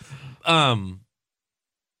 Yeah.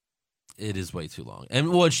 It is way too long. And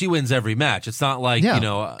well, she wins every match. It's not like,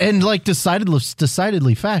 Yeah. And like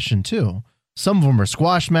decidedly fashion too. Some of them are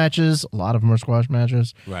squash matches. A lot of them are squash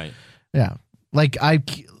matches. right. Yeah. Like I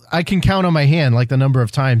can count on my hand like the number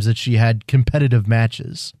of times that she had competitive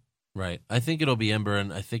matches. Right. I think it'll be Ember,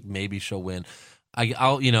 and I think maybe she'll win.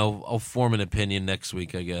 I'll form an opinion next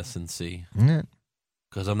week, I guess, and see. Yeah.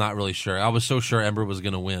 Because I'm not really sure. I was so sure Ember was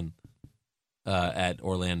going to win at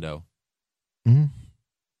Orlando. Mhm.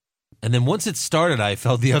 And then once it started, I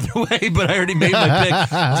felt the other way, but I already made my pick.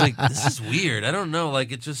 I was like, this is weird. I don't know.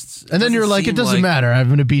 Like, it just. And then you're like, it doesn't matter. I'm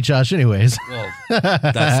going to beat Josh anyways. Well,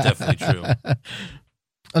 that's definitely true.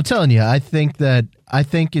 I'm telling you, I think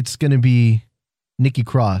it's going to be Nikki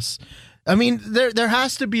Cross. I mean, there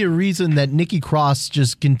has to be a reason that Nikki Cross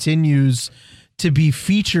just continues to be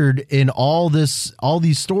featured in all these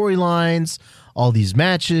storylines, all these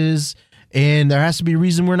matches, and there has to be a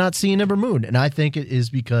reason we're not seeing Ember Moon. And I think it is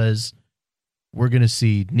because we're going to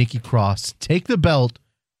see Nikki Cross take the belt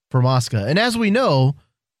from Asuka. And as we know,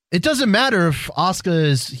 it doesn't matter if Asuka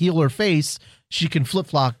is heel or face, she can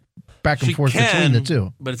flip-flop back and She forth can, between the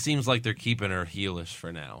two. But it seems like they're keeping her heelish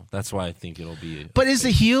for now. That's why I think it'll be. But is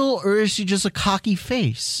it heel or is she just a cocky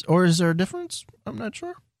face? Or is there a difference? I'm not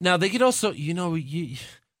sure. Now, they could also,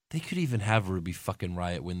 they could even have Ruby fucking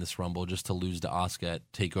Riott win this Rumble just to lose to Asuka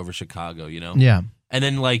at TakeOver Chicago, Yeah. And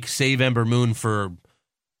then, like, save Ember Moon for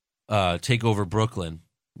TakeOver Brooklyn,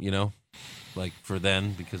 Like, for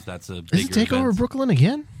then, because that's a bigger Is it Takeover event. Brooklyn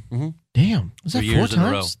again? Mhm. Damn. Is that 3 4 years in a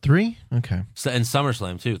row. times? 3? Okay. And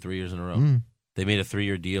SummerSlam, too, 3 years in a row. Mm. They made a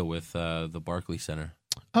 3-year deal with the Barclays Center.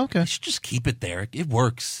 Okay. They should just keep it there. It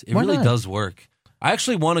works. It Why really not? does work. I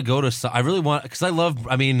actually want to go to. I really want because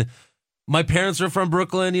my parents are from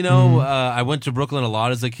Brooklyn. I went to Brooklyn a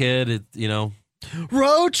lot as a kid.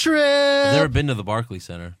 Road trip. I've never been to the Barclays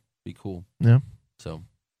Center. Be cool. Yeah. So,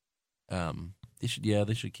 they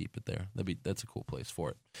should keep it there. That's a cool place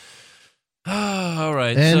for it. All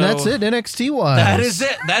right, And so that's it, NXT wise. That is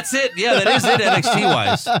it. That's it. Yeah, that is it. NXT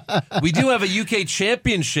wise, we do have a UK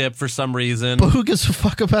Championship for some reason. But who gives a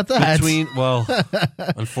fuck about that? I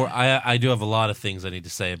do have a lot of things I need to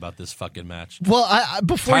say about this fucking match. Well,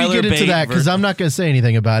 before Tyler you get into Bate that, because I'm not going to say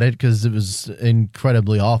anything about it because it was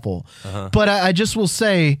incredibly awful. But I just will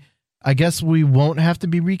say, I guess we won't have to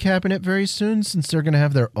be recapping it very soon since they're going to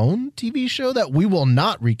have their own TV show that we will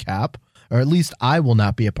not recap, or at least I will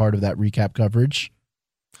not be a part of that recap coverage.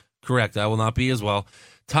 Correct. I will not be as well.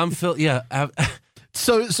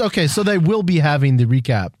 So they will be having the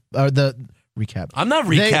recap or the recap. I'm not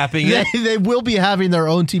recapping it. They will be having their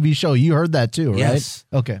own TV show. You heard that too, right? Yes.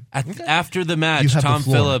 Okay. After the You match, have the Tom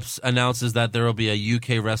floor. Phillips announces that there will be a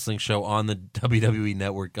UK wrestling show on the WWE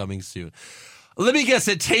Network coming soon. Let me guess,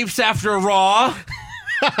 it tapes after Raw.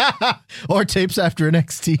 Or tapes after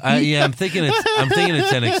NXT. Yeah, I'm thinking it's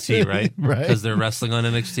NXT, right? Right. Because they're wrestling on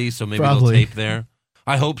NXT, so maybe Probably. they'll tape there.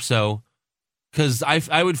 I hope so. Because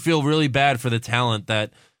I would feel really bad for the talent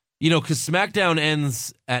that, because SmackDown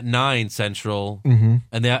ends at 9 Central, Mm-hmm.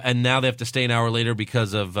 and now they have to stay an hour later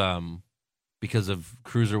because of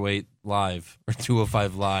Cruiserweight Live or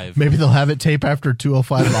 205 Live. Maybe they'll have it tape after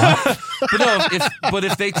 205 Live. But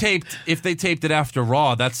if they taped it after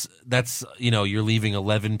Raw, that's you're leaving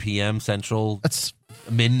 11 p.m. Central, That's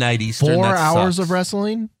midnight Eastern. 4 That hours sucks. of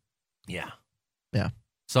wrestling. Yeah. Yeah.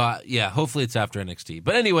 So, hopefully it's after NXT.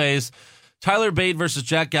 But anyways, Tyler Bate versus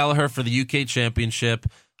Jack Gallagher for the UK Championship.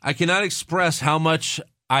 I cannot express how much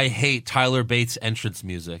I hate Tyler Bate's entrance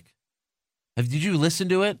music. Did you listen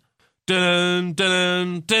to it? Dun,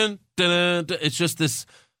 dun, dun, dun, dun. It's just this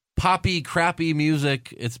poppy, crappy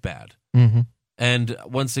music. It's bad. Mm-hmm. And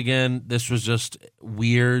once again, this was just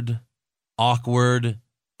weird, awkward,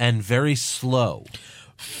 and very slow.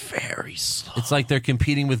 Very slow. It's like they're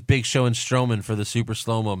competing with Big Show and Strowman for the super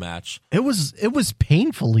slow-mo match. It was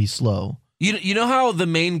painfully slow. You know how the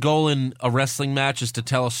main goal in a wrestling match is to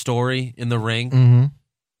tell a story in the ring? Mm-hmm.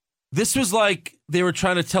 This was like they were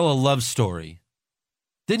trying to tell a love story.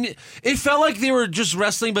 Didn't it? It felt like they were just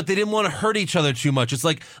wrestling, but they didn't want to hurt each other too much. It's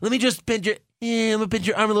like, let me just bend your, I'm gonna bend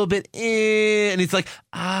your arm a little bit, and he's like,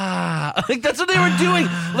 like that's what they were doing.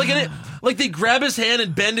 Like they grab his hand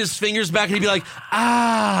and bend his fingers back, and he'd be like,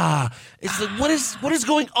 It's like, what is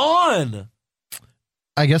going on?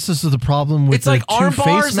 I guess this is the problem with It's like arm two-face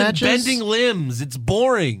bars and matches. bending limbs. It's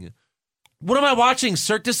boring. What am I watching?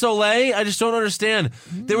 Cirque du Soleil? I just don't understand.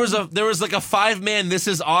 There was like a 5-man "This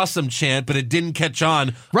is awesome" chant, but it didn't catch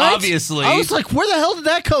on. Right? Obviously, I was like, where the hell did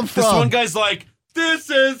that come from? this one guy's like, "This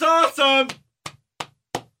is awesome.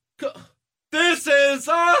 This is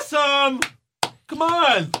awesome. Come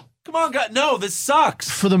on, God. No, this sucks."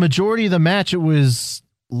 For the majority of the match, it was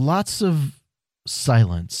lots of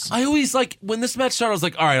silence. I always like when this match started. I was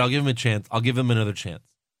like, "All right, I'll give him a chance. I'll give him another chance,"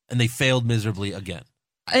 and they failed miserably again.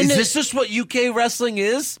 And Is this just what UK wrestling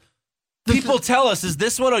is? People tell us, is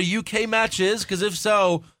this what a UK match is? Because if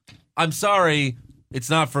so, I'm sorry, it's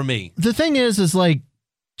not for me. The thing is like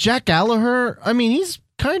Jack Gallagher. I mean, he's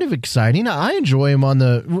kind of exciting. I enjoy him on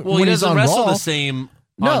the Well, when he he's doesn't on wrestle Raw. the same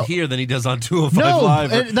No. on here than he does on 205 No,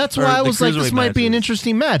 Live. and that's why I was like, this might be an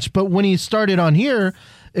interesting match. But when he started on here,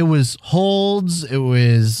 it was holds. It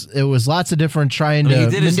was lots of different trying He to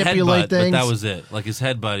did his manipulate headbutt, things. but that was it. Like his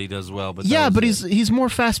headbutt, he does well. But yeah, that but was it. he's more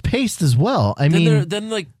fast paced as well. I mean, this then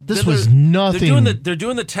was they're- nothing. They're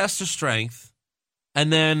doing the test of strength,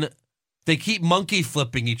 and then they keep monkey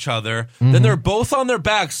flipping each other. Mm-hmm. Then they're both on their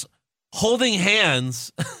backs, holding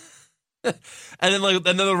hands. And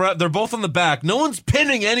then they're both on the back. No one's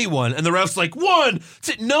pinning anyone, and the ref's like, 1,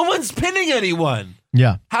 2. No one's pinning anyone.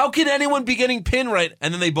 Yeah. How can anyone be getting pinned right?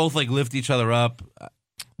 And then they both like lift each other up.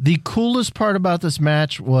 The coolest part about this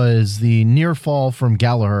match was the near fall from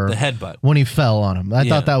Gallagher. The headbutt. When he fell on him. I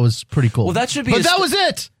thought that was pretty cool. Well, that should be But his that was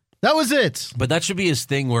it. That was it. But that should be his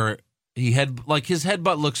thing where his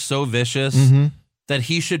headbutt looks so vicious that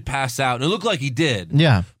he should pass out. And it looked like he did.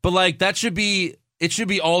 Yeah. But like it should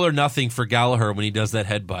be all or nothing for Gallagher when he does that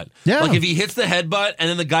headbutt. Yeah. Like if he hits the headbutt and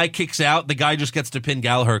then the guy kicks out, the guy just gets to pin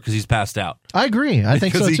Gallagher because he's passed out. I agree. I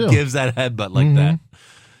think so Because too. he gives that headbutt like that.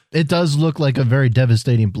 It does look like a very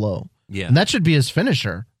devastating blow. Yeah. And that should be his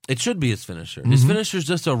finisher. It should be his finisher. His finisher is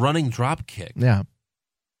just a running drop kick. Yeah.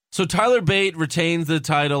 So Tyler Bate retains the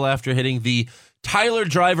title after hitting the Tyler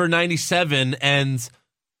Driver 97, and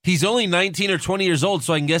he's only 19 or 20 years old,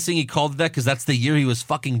 so I'm guessing he called it that because that's the year he was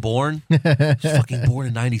fucking born. He's fucking born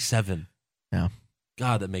in 97. Yeah.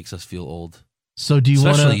 God, that makes us feel old. So do you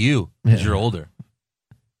want Especially to... you, because Yeah. you're older.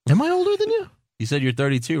 Am I older than you? You said you're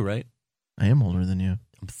 32, right? I am older than you.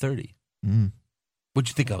 I'm 30. Mm. What'd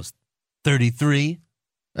you think I was? 33?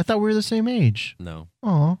 I thought we were the same age. No.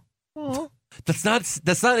 Aw. That's not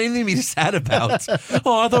anything to be sad about.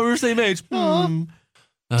 Oh, I thought we were the same age.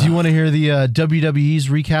 Do you want to hear the WWE's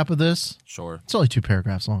recap of this? Sure. It's only 2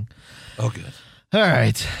 paragraphs long. Oh, good. All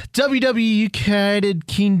right. WWE United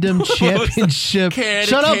Kingdom Championship. United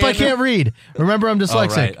Shut up, I Kingdom. can't read. Remember, I'm Oh,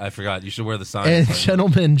 dyslexic. right. I forgot. You should wear the sign. And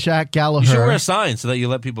gentleman Jack Gallagher. You should wear a sign so that you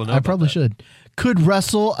let people know. I about probably that. should. Could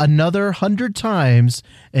wrestle another 100 times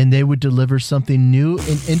and they would deliver something new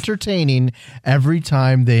and entertaining every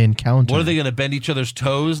time they encounter. What are they going to bend each other's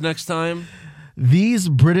toes next time? These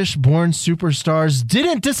British-born superstars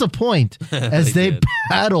didn't disappoint as They they did.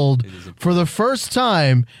 battled for the first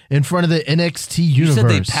time in front of the NXT You universe. said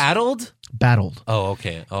they paddled? Battled. Oh,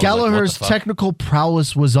 okay. Oh, Gallagher's like, what the fuck? technical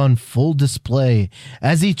prowess was on full display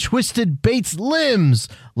as he twisted Bates' limbs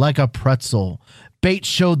like a pretzel. Bates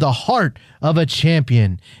showed the heart of a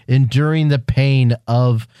champion, enduring the pain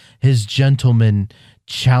of his gentleman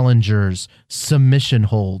challengers' submission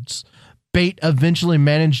holds. Bate eventually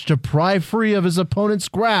managed to pry free of his opponent's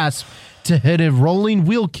grasp to hit a rolling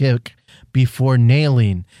wheel kick before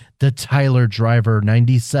nailing the Tyler Driver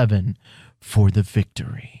 97 for the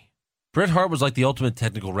victory. Bret Hart was like the ultimate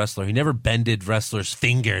technical wrestler. He never bended wrestlers'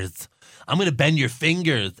 fingers. I'm going to bend your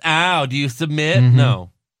fingers. Ow, do you submit?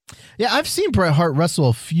 No. Yeah, I've seen Bret Hart wrestle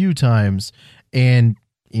a few times, and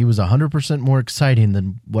he was 100% more exciting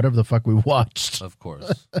than whatever the fuck we watched. Of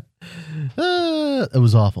course. It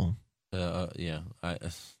was awful. Yeah.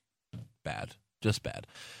 Bad. Just bad.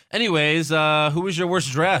 Anyways, who was your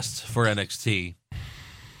worst dressed for NXT?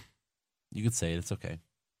 You could say it. It's okay.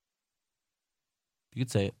 You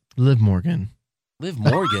could say it. Liv Morgan. Liv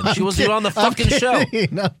Morgan. She wasn't even on the I'm fucking show.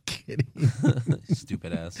 kidding, I'm kidding.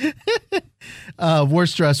 Stupid ass.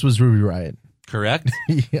 Worst dress was Ruby Riott. Correct.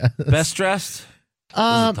 Yeah. Best dressed? This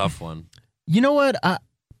is a tough one. You know what?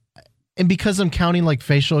 And because I'm counting like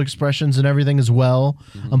facial expressions and everything as well,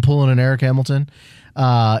 I'm pulling an Eric Hamilton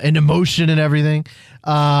and emotion and everything.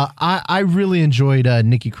 I really enjoyed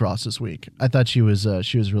Nikki Cross this week. I thought she was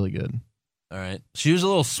really good. All right. She was a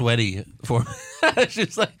little sweaty for me. She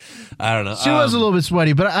was like, I don't know. She was a little bit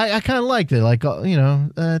sweaty, but I kind of liked it. Like,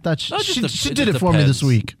 I thought she did it for me this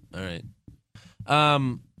week. All right.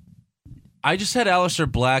 I just had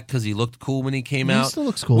Aleister Black because he looked cool when he came out. He still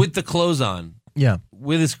looks cool. With the clothes on. Yeah.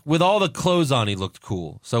 With all the clothes on, he looked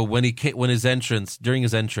cool. So when during his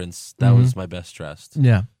entrance, that was my best dressed.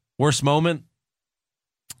 Yeah. Worst moment?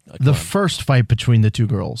 The first fight between the two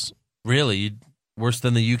girls. Really? Worse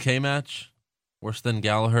than the UK match? Worse than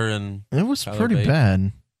Gallagher and It was Tyler pretty Bate?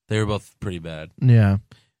 bad. They were both pretty bad. Yeah.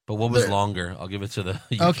 But what was longer? I'll give it to the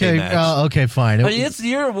UK match. Okay, fine. It's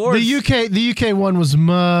your award. The UK one was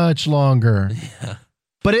much longer. Yeah.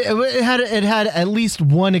 But it had at least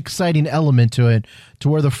one exciting element to it, to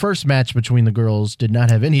where the first match between the girls did not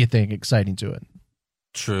have anything exciting to it.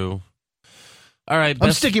 True. All right.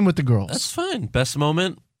 I'm sticking with the girls. That's fine. Best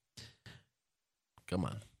moment? Come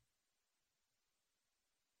on.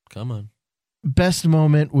 Best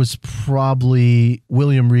moment was probably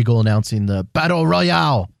William Regal announcing the Battle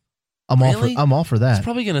Royale. Really? I'm all for that. It's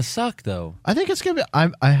probably gonna suck though. I think it's gonna be.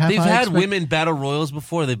 They've had women battle royals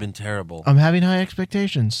before. They've been terrible. I'm having high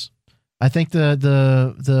expectations. I think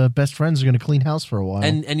the best friends are gonna clean house for a while.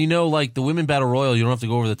 And like the women battle royal, you don't have to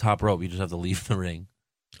go over the top rope. You just have to leave the ring.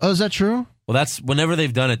 Oh, is that true? Well, that's whenever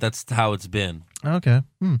they've done it. That's how it's been. Okay.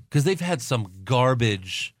 Because they've had some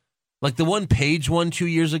garbage, like the one Paige won 2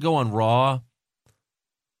 years ago on Raw.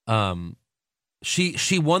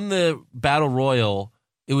 She won the battle royal.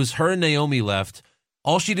 It was her and Naomi left.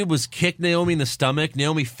 All she did was kick Naomi in the stomach.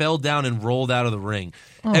 Naomi fell down and rolled out of the ring.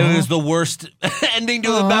 And it was the worst ending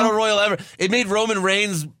to the battle royal ever. It made Roman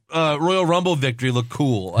Reigns' Royal Rumble victory look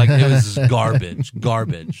cool. Like it was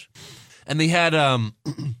garbage. And they had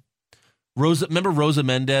remember Rosa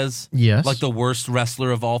Mendez? Yes. Like the worst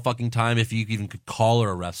wrestler of all fucking time, if you even could call her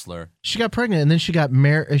a wrestler. She got pregnant and then she got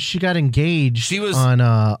She got engaged. She was on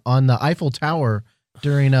the Eiffel Tower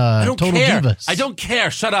during Total Divas. I don't care.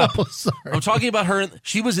 Shut up. Oh, sorry. I'm talking about her.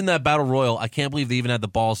 She was in that battle royal. I can't believe they even had the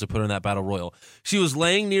balls to put her in that battle royal. She was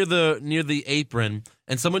laying near the apron,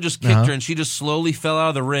 and someone just kicked her, and she just slowly fell out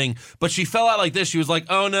of the ring. But she fell out like this. She was like,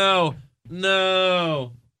 "Oh no."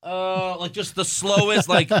 Like just the slowest,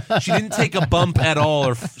 like she didn't take a bump at all,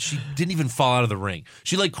 or she didn't even fall out of the ring.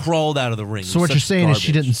 She like crawled out of the ring. So what you're saying is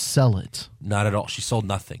she didn't sell it? Not at all. She sold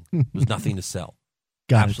nothing. It was nothing to sell.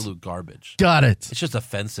 Absolute garbage. Got it. It's just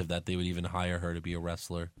offensive that they would even hire her to be a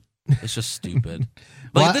wrestler. It's just stupid.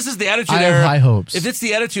 Like if this is the Attitude Era. I have high hopes. If it's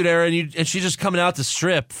the Attitude Era and she's just coming out to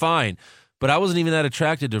strip, fine. But I wasn't even that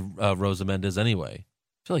attracted to Rosa Mendez anyway.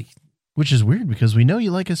 I feel like. Which is weird because we know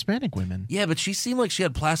you like Hispanic women. Yeah, but she seemed like she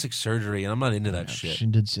had plastic surgery, and I'm not into that shit. She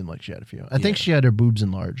did seem like she had a few. I think she had her boobs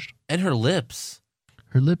enlarged. And her lips.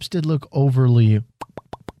 Her lips did look overly.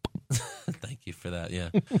 Thank you for that, yeah.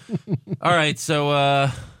 All right, so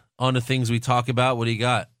on to things we talk about. What do you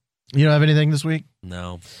got? You don't have anything this week?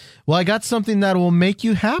 No. Well, I got something that will make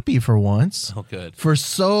you happy for once. Oh, good. For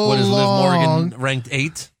so What is long. Liv Morgan ranked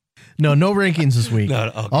 8? No rankings this week. No,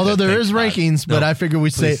 okay, although there thank is God. rankings, but No, I figure we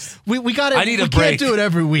please. say we got it. I need a we break. can't do it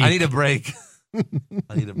every week. I need a break.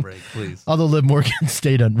 I need a break, please. Although Liv Morgan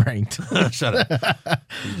stayed unranked. Shut up.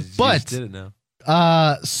 You But just did it now.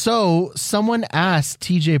 So someone asked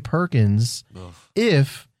TJ Perkins Ugh.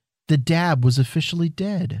 if the dab was officially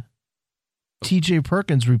dead. TJ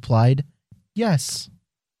Perkins replied, "Yes,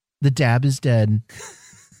 the dab is dead."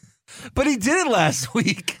 But he did it last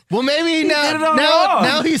week. Well, maybe did it on Raw.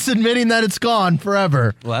 now he's admitting that it's gone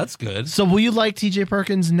forever. Well, that's good. So will you like TJ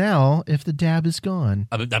Perkins now if the dab is gone?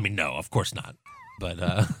 I mean, no, of course not. But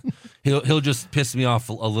he'll just piss me off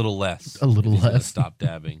a little less. A little if he's gonna less. Stop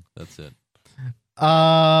dabbing. That's it.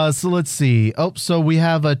 So let's see. So we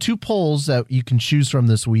have 2 polls that you can choose from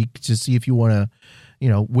this week to see if you want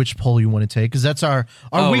to, which poll you want to take, because that's our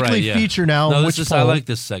weekly right, yeah. feature now. No, which I poll. like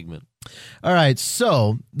this segment. All right.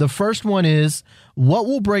 So the first one is, what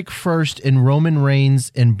will break first in Roman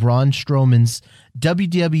Reigns and Braun Strowman's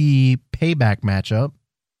WWE Payback matchup?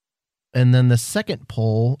 And then the second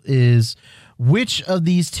poll is, Which of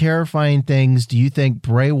these terrifying things do you think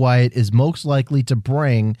Bray Wyatt is most likely to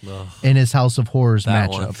bring in his House of Horrors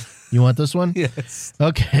That matchup? one. You want this one? Yes.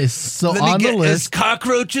 Okay, so Let me on the Is list.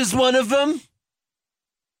 cockroaches one of them?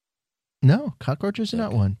 No, cockroaches are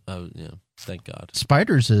not one. Oh, yeah. Thank God.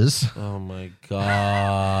 Spiders is. Oh, my God.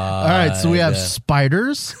 All right, so we have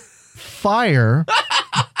spiders, fire,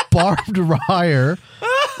 barbed wire,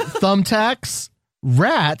 thumbtacks,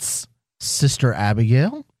 rats, Sister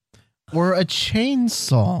Abigail, or a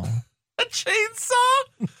chainsaw. A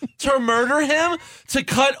chainsaw? To murder him? To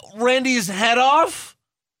cut Randy's head off?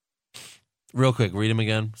 Real quick, read him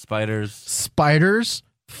again. Spiders. Spiders,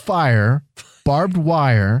 fire, barbed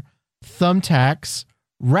wire, thumbtacks,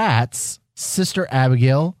 rats, Sister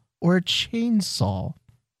Abigail, or a chainsaw.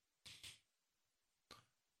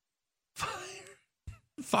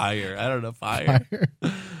 Fire. I don't know. Fire.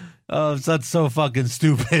 Oh, that's so fucking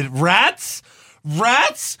stupid. Rats?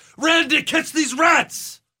 Rats? Randy, catch these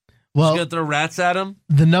rats! Well, You gonna throw rats at him?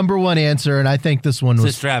 the number one answer, and I think this one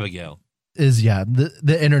was Sister Abigail. is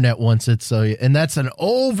the internet wants it, so and that's an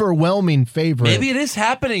overwhelming favorite. Maybe it is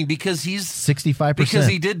happening because 65%. because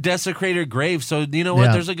he did desecrate her grave. So you know what?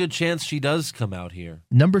 Yeah. There's a good chance she does come out here.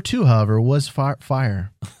 Number 2, however, was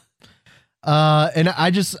fire. And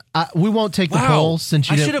we won't take the poll since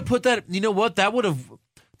you I didn't. should have put that. You know what? That would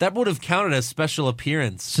have counted as special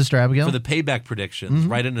appearance Sister Abigail. for the payback predictions.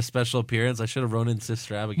 Right in a special appearance. I should have run in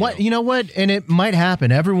Sister Abigail. What you know what, and it might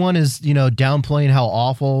happen. Everyone is downplaying how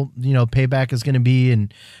awful payback is going to be,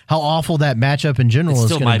 and how awful that matchup in general It is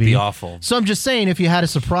still going to might be. be awful. So I'm just saying, if you had a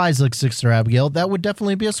surprise like Sister Abigail, that would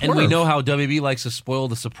definitely be a swerve. And we know how WB likes to spoil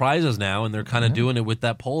the surprises now, and they're kind of doing it with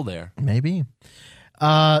that poll there. Maybe.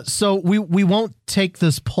 So we won't take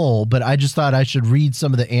this poll, but I just thought I should read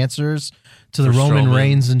some of the answers to the For Roman Strowman,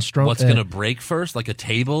 Reigns and Strowman. What's going to break first? Like a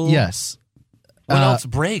table? Yes. What else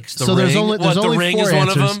breaks? The so ring? there's only What, the only ring 4 is one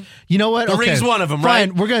answers. of them? You know what? The Okay. ring's one of them, Fine,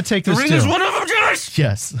 right? we're gonna take The this ring too. is one of them, yes!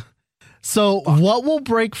 Yes. So what will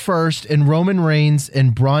break first in Roman Reigns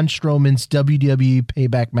and Braun Strowman's WWE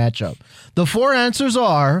Payback matchup? The 4 answers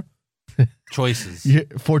are Choices.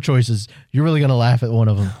 4 choices. You're really gonna laugh at one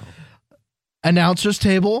of them. Announcer's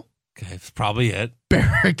table, Okay, that's probably it.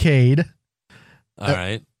 barricade, All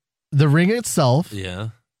right. the ring itself, Yeah.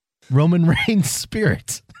 Roman Reigns'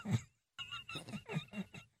 spirit.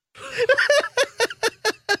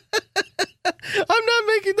 I'm not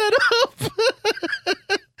making that up.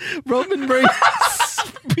 Roman Reigns'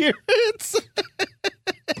 spirits.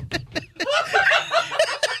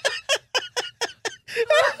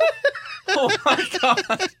 Oh my God.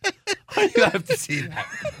 You have to see that.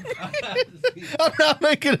 I'm not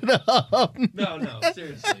making it up. No,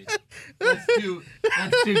 seriously. That's too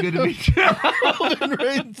good to be true. Roman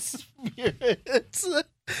Reigns' spirits.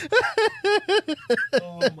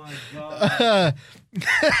 Oh my God.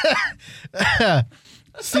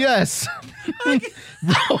 CS.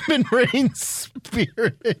 Roman Reigns'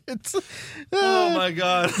 spirits. Oh my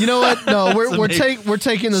God. You know what? No, we're amazing. we're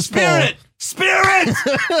taking this Spirit! Spirit!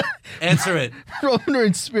 Answer it. poll. Roman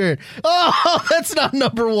Reigns' spirit. Oh, that's not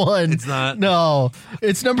number 1. It's not. No,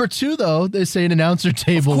 it's number 2 though. They say an announcer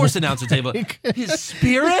table. Of course, announcer table. His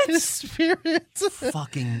spirit? His spirits.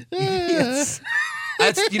 Fucking idiots.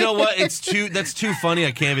 That's, you know what? That's too funny.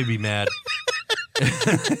 I can't even be mad.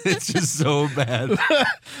 It's just so bad.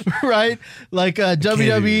 Right? Like WWE,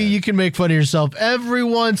 that. you can make fun of yourself every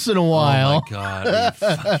once in a while. Oh my God. Are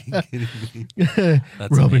you fucking kidding me?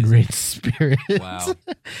 That's Roman amazing. Reigns' spirit. Wow.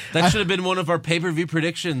 That should have been one of our pay-per-view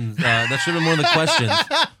predictions. That should have been one of the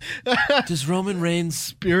questions. Does Roman Reigns'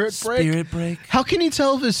 Spirit break? break? How can you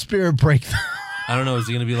tell if his spirit break? I don't know. Is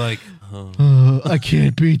he going to be like, oh. I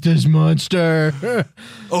can't beat this monster.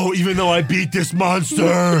 Oh, even though I beat this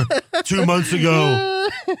monster 2 months ago.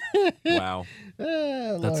 Wow.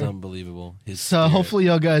 That's unbelievable. His So spirit. hopefully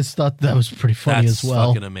y'all guys thought that was pretty funny That's as well.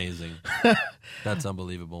 fucking amazing. That's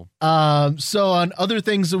unbelievable. So on other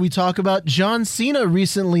things that we talk about, John Cena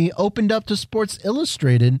recently opened up to Sports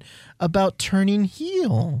Illustrated about turning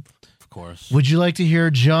heel. Of course. Would you like to hear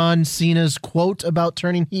John Cena's quote about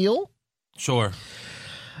turning heel? Sure.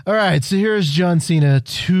 All right, so here's John Cena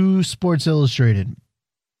to Sports Illustrated.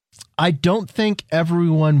 I don't think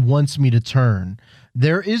everyone wants me to turn.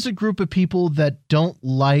 There is a group of people that don't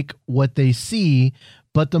like what they see,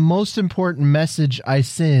 but the most important message I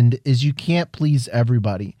send is you can't please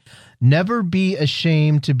everybody. Never be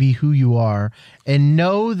ashamed to be who you are, and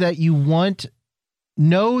know that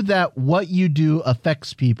what you do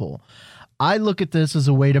affects people. I look at this as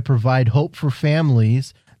a way to provide hope for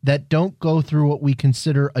families that don't go through what we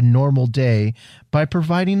consider a normal day by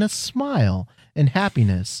providing a smile and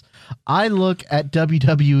happiness. I look at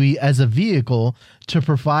WWE as a vehicle to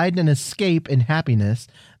provide an escape and happiness.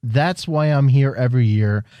 That's why I'm here every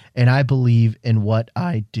year, and I believe in what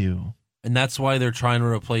I do. And that's why they're trying to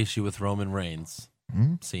replace you with Roman Reigns,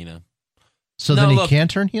 Cena. So No, then he look- can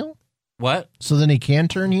turn heel? What? So then he can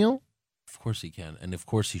turn heel? Of course he can, and of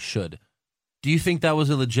course he should. Do you think that was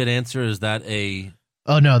a legit answer? Is that a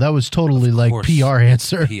Oh, no, that was totally Of like course. PR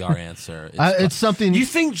answer. PR answer? It's something... You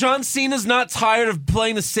think John Cena's not tired of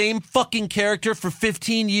playing the same fucking character for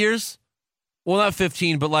 15 years? Well, not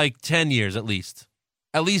 15, but like 10 years at least.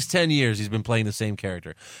 At least 10 years he's been playing the same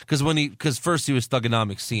character. Because first he was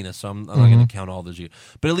Thugonomics Cena, so I'm not going to count all those years.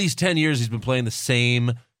 But at least 10 years he's been playing the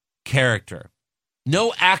same character.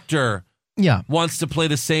 No actor Yeah. wants to play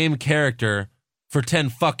the same character for 10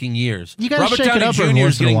 fucking years. You gotta Robert shake it Downey up every Jr. is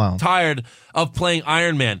once in a getting while. tired of playing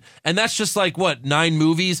Iron Man. And that's just like, what, 9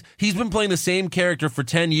 movies? He's been playing the same character for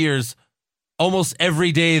 10 years, almost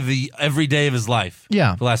every day of his life.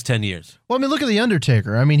 Yeah. For the last 10 years. Well, I mean, look at The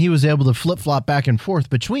Undertaker. I mean, he was able to flip-flop back and forth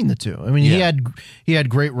between the two. I mean, Yeah. he had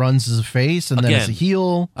great runs as a face and then as a Again.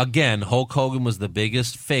 heel. Again, Hulk Hogan was the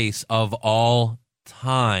biggest face of all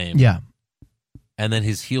time. Yeah. And then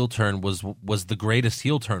his heel turn was the greatest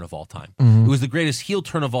heel turn of all time. Mhm. It was the greatest heel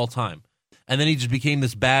turn of all time. And then he just became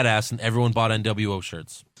this badass and everyone bought NWO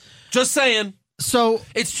shirts. Just saying. So,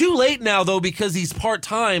 It's too late now, though, because he's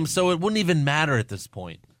part-time, so it wouldn't even matter at this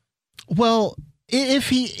point. well, if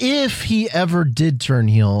he ever did turn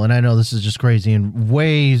heel, and I know this is just crazy and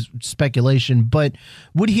way speculation, but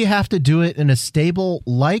would he have to do it in a stable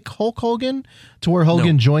like Hulk Hogan to where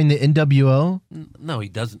Hogan joined the NWO? No, he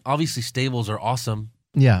doesn't. Obviously, stables are awesome,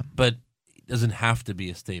 Yeah. but it doesn't have to be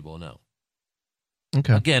a stable, no.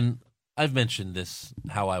 Okay. Again, I've mentioned this,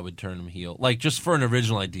 how I would turn him heel. Like, just for an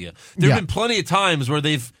original idea. There have Yeah. been plenty of times where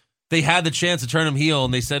they had the chance to turn him heel,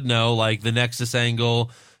 and they said no, like the Nexus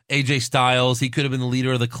angle, AJ Styles, he could have been the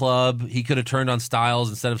leader of the club. He could have turned on Styles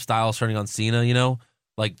instead of Styles turning on Cena, you know?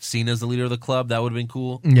 Like, Cena's the leader of the club. That would have been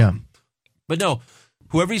cool. Yeah. But no,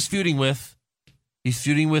 whoever he's feuding with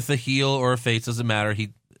a heel or a face, doesn't matter.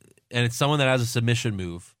 And it's someone that has a submission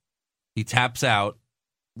move. He taps out,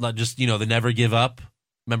 like just, the never give up.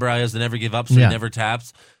 Remember how he has the never give up, so Yeah. he never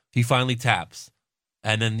taps? He finally taps.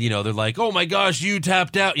 And then, they're like, oh my gosh, you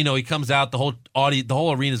tapped out. He comes out, the whole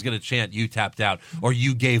arena's going to chant, you tapped out, or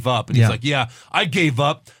you gave up. And he's Yeah. like, yeah, I gave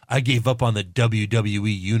up. I gave up on the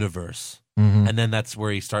WWE universe. Mhm. And then that's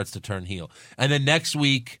where he starts to turn heel. And then next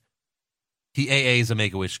week, he AA's a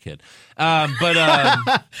Make-A-Wish kid. Well,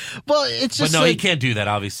 it's But just no, he like, can't do that,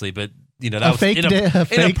 obviously. But that A was fake in a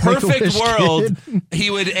fake perfect Make-A-Wish world. kid. He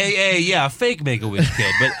would a fake Make-A-Wish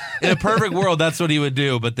kid. But in a perfect world, that's what he would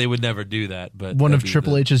do. But they would never do that. But one of that'd be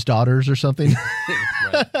Triple H's daughters or something.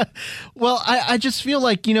 right. Well, I just feel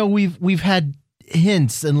like, we've had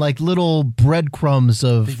hints and like little breadcrumbs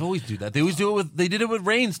of They've always do that. They always do it with. They did it with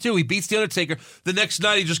Reigns too. He beats the Undertaker. The next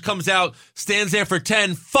night, he just comes out, stands there for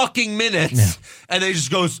 10 fucking minutes, and then he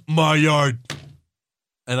just goes, "My yard."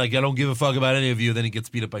 And like, I don't give a fuck about any of you. Then he gets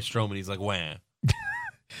beat up by Strowman. He's like, "Wah."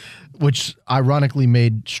 which ironically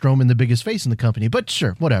made Strowman the biggest face in the company, but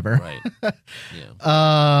sure, whatever. Right.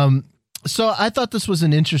 Yeah. So I thought this was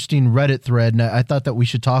an interesting Reddit thread, and I thought that we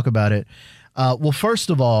should talk about it. Well, first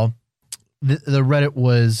of all, the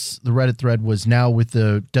Reddit thread was now with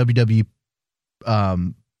the WWE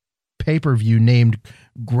pay-per-view named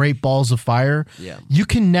Great Balls of Fire. Yeah. You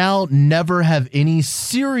can now never have any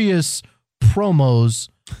serious promos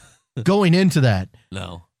going into that.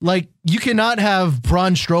 No. Like, you cannot have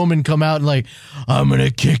Braun Strowman come out and like, I'm going to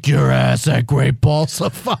kick your ass at Great Balls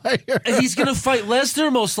of Fire. And he's gonna fight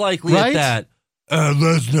Lesnar most likely Right? at that.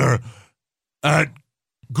 Lesnar at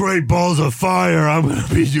Great Balls of Fire. I'm gonna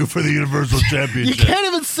beat you for the Universal You Championship. can't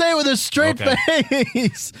even say it with a straight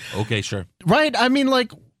face. Okay, sure. Right? I mean,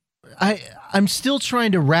 like, I'm still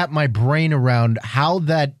trying to wrap my brain around how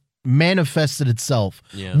that manifested itself.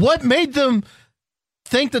 Yeah. What made them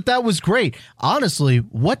think that was great? Honestly,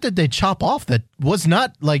 what did they chop off that was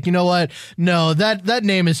not like, you know what? No, that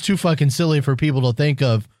name is too fucking silly for people to think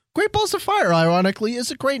of. Great Balls of Fire, ironically,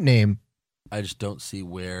 is a great name. I just don't see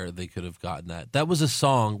where they could have gotten that. That was a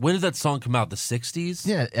song. When did that song come out? The 60s?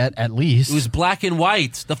 Yeah, at least. It was black and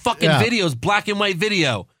white. The fucking Yeah. video's black and white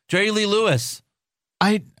video. Jerry Lee Lewis.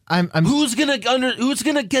 I'm Who's gonna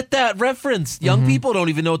get that reference? Mm-hmm. Young people don't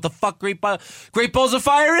even know what the fuck Great Balls of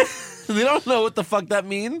Fire is. They don't know what the fuck that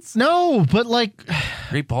means. no, but like,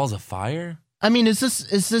 Great Balls of Fire? I mean, is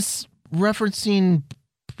this referencing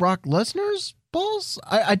Brock Lesnar's balls?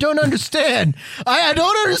 I don't understand. I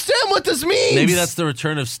don't understand what this means. Maybe that's the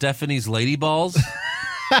return of Stephanie's lady balls.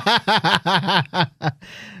 I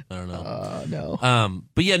don't know. No.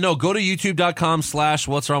 But yeah, no, go to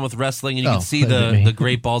youtube.com/what's wrong with wrestling and you Oh, can see that'd be me. the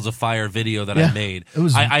Great Balls of Fire video that Yeah, I made. it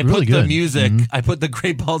was I really put the good. music, Mhm. I put the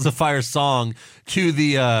Great Balls of Fire song to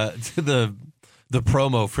the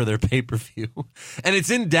promo for their pay-per-view. And it's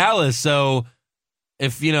in Dallas, so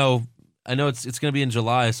if I know it's going to be in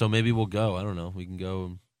July, so maybe we'll go. I don't know. We can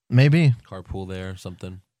go Maybe. carpool there or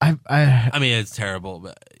something. I I mean, it's terrible,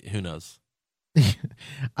 but who knows?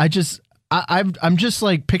 I'm just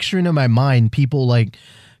like picturing in my mind people like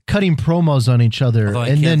cutting promos on each other Although I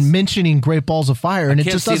and can't then mentioning Great Balls of Fire, and it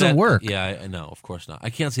Can't just see doesn't that- work. Yeah, I know, of course not. I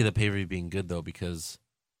can't see the pay-per-view being good though because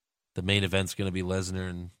the main event's going to be Lesnar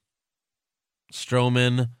and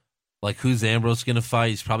Strowman. Like, who's Ambrose going to fight?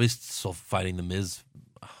 He's probably still fighting The Miz.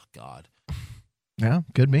 Oh, God. Yeah,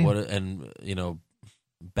 could be. What? And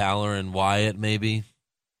Balor and Wyatt maybe.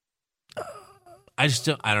 I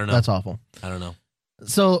don't know. That's awful. I don't know.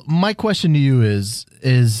 So my question to you is,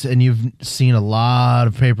 and you've seen a lot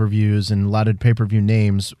of pay-per-views and a lot of pay-per-view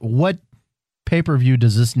names. What pay-per-view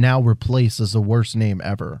does this now replace as the worst name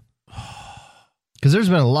ever? Because there's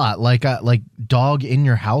been a lot, like Dog in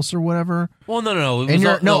Your House or whatever. Well, no. In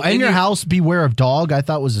your house, Beware of Dog. I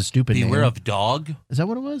thought was a stupid name. Beware of Dog. Is that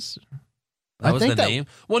what it was? That was the name.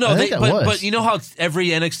 Well, no, I think that was. but you know how every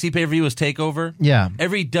NXT pay-per-view was Takeover. Yeah.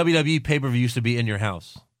 Every WWE pay-per-view used to be In Your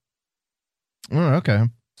House. Oh, okay.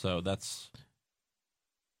 So that's.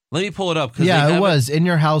 Let me pull it up. Yeah, it was In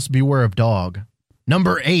Your House, Beware of Dog.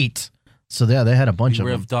 Number 8. So yeah, they had a bunch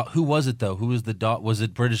Beware of them. of Dog. Who was it though? Who was the dog? Was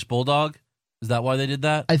it British Bulldog? Is that why they did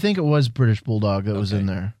that I think it was British Bulldog that was Okay. in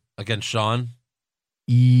there. against Shawn?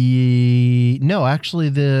 No, actually,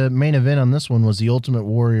 the main event on this one was the Ultimate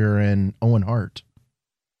Warrior and Owen Hart.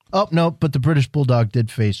 Oh no, but the British Bulldog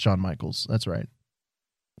did face Shawn Michaels. That's right.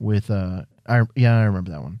 With I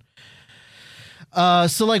remember that one.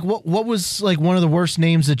 So like, what was like one of the worst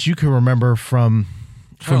names that you can remember from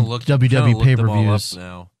WWE pay-per-views?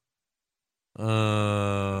 Now,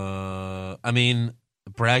 I mean,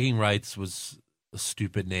 Bragging Rights was a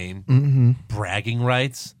stupid name. Mm-hmm. Bragging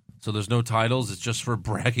Rights. So there's no titles. It's just for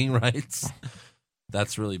bragging rights.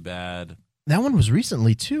 That's really bad. That one was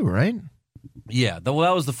recently too, right? Yeah, that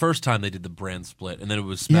was the first time they did the brand split, and then it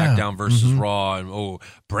was Yeah. SmackDown versus Mhm. Raw, and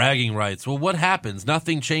bragging rights. Well, what happens?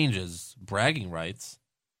 Nothing changes. Bragging rights.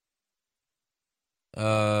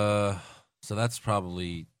 So that's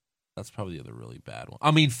probably the other really bad one.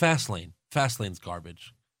 I mean, Fastlane. Fastlane's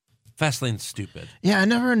garbage. Fastlane's stupid. Yeah, I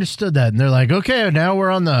never understood that. And they're like, okay, now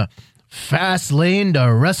we're on the fast lane to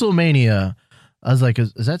WrestleMania. I was like,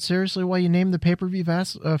 is that seriously why you named the pay-per-view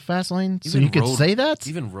Fast Lane? So Even you could say that?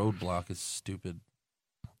 Even Roadblock is stupid.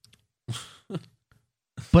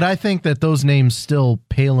 But I think that those names still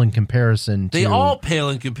pale in comparison to They all pale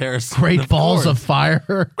in comparison. Great Balls of course. Fire.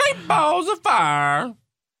 Great Balls of Fire.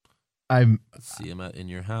 I'm Let's see. I'm at In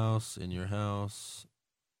Your House. In Your House.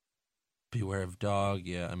 Beware of Dog.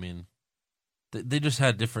 Yeah, I mean, they just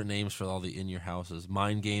had different names for all the In Your Houses.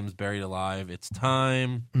 Mind Games, Buried Alive, It's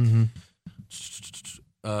Time. mhm.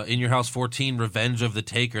 In Your House 14, Revenge of the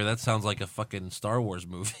Taker. That sounds like a fucking Star Wars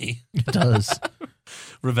movie. It does.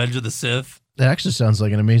 Revenge of the Sith. That actually sounds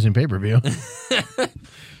like an amazing pay-per-view.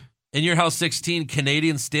 In Your House 16,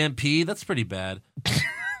 Canadian Stampede. That's pretty bad.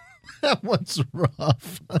 That one's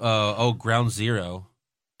rough. Ground Zero.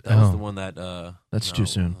 That was Oh. the one that. That's too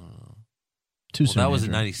soon. Too Well, soon. that was in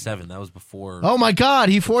Andrew. '97. That was before. Oh my God,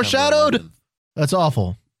 he September foreshadowed. 11th. That's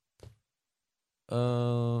awful.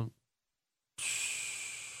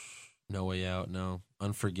 No Way Out. No.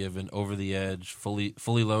 Unforgiven. Over the Edge. Fully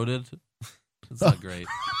Loaded. It's not great.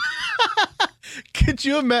 Could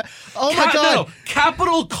you imagine? Oh my God, No,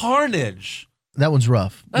 Capital Carnage. that one's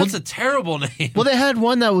rough. That's a terrible name. Well, they had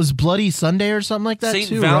one that was Bloody Sunday or something like that Saint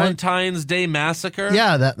too, right? Valentine's Day Massacre.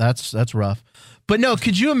 Yeah, that's rough. But no,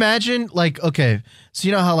 could you imagine? Like, okay, so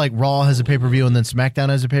you know how like Raw has a pay-per-view and then SmackDown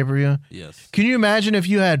has a pay-per-view. Yes. Can you imagine if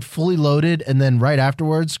you had Fully Loaded and then right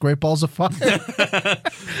afterwards Great Balls of Fire?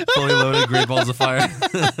 Fully Loaded. Great Balls of Fire.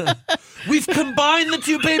 We've combined the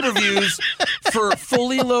two pay-per-views for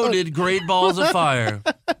Fully Loaded. Great Balls of Fire.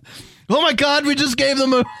 Oh my God, we just gave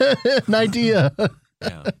them an idea.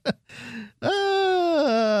 Yeah.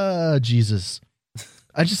 Jesus.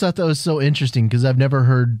 I just thought that was so interesting because I've never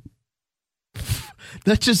heard.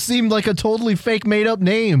 That just seemed like a totally fake made up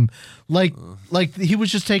name. Like he was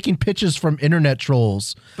just taking pitches from internet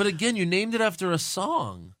trolls. But again, you named it after a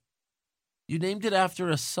song. You named it after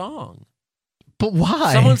a song. But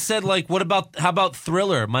why? Someone said, like, how about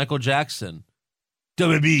Thriller, Michael Jackson?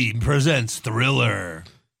 WB presents Thriller.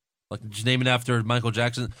 Like just name it after Michael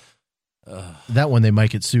Jackson. That one they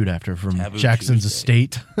might get sued after from Taboo Jackson's Tuesday.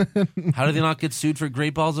 estate. How did they not get sued for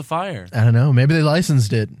Great Balls of Fire? I don't know. Maybe they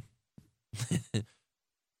licensed it.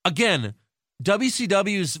 Again,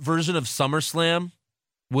 WCW's version of SummerSlam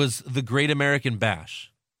was the Great American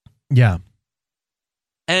Bash. Yeah.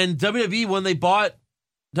 And WWE, when they bought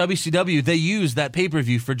WCW, they used that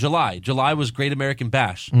pay-per-view for July. July was Great American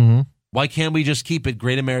Bash. Mm-hmm. Why can't we just keep it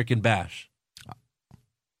Great American Bash?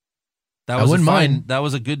 That I was wouldn't a fine, mind. That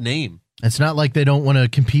was a good name. It's not like they don't want to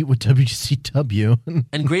compete with WCW.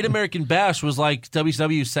 And Great American Bash was like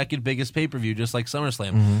WCW's second biggest pay-per-view, just like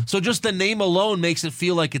SummerSlam. Mm-hmm. So just the name alone makes it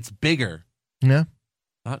feel like it's bigger. Yeah.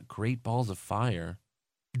 Not Great Balls of Fire.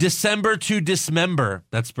 December to Dismember.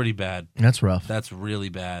 That's pretty bad. That's rough. That's really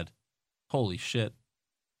bad. Holy shit.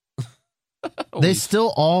 They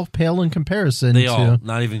still all pale in comparison They to all,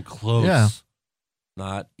 not even close. Yeah.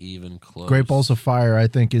 Not even close. Great Balls of Fire, I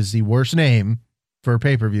think, is the worst name for a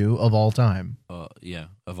pay-per-view of all time. Yeah,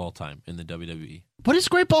 of all time in the WWE. What is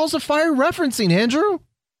Great Balls of Fire referencing, Andrew?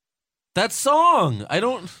 That song. I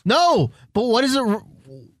don't. No, but what is it?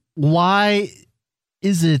 Why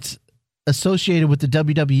is it associated with the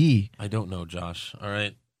WWE? I don't know, Josh. All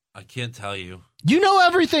right. I can't tell you. You know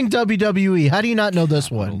everything WWE. How do you not know this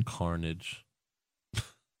Capital one? Carnage.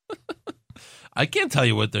 I can't tell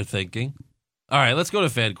you what they're thinking. All right, let's go to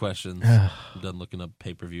fan questions. I'm done looking up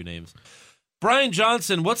pay-per-view names. Brian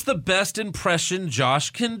Johnson, what's the best impression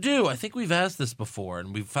Josh can do? I think we've asked this before,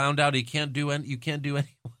 and we found out you can't do any.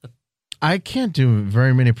 I can't do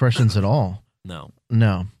very many impressions at all. No.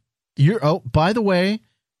 No. By the way,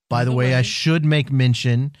 I should make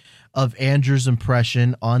mention of Andrew's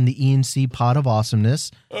impression on the ENC Pod of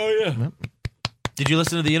Awesomeness. Oh, yeah. Did you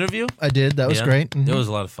listen to the interview? I did. That was Yeah? great. Mhm. It was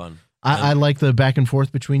a lot of fun. I like the back and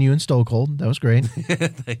forth between you and Stone Cold. That was great.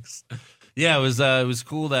 Thanks. Yeah, it was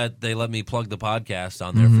cool that they let me plug the podcast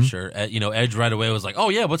on there Mm-hmm. for sure. Edge right away was like, "Oh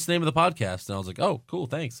yeah, what's the name of the podcast?" And I was like, "Oh, cool,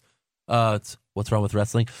 thanks." It's What's Wrong with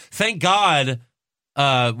Wrestling. Thank God,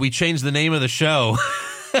 we changed the name of the show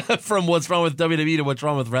from What's Wrong with WWE to What's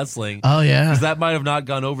Wrong with Wrestling. Oh, yeah. Because that might have not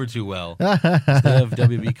gone over too well. They have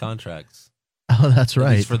WB contracts. Oh, that's At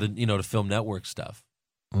right. least for the to film network stuff.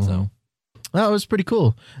 Mhm. So That was pretty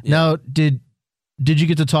cool. Yeah. Now, did you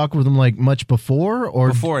get to talk with them like much before or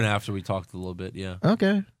before and after we talked a little bit, yeah,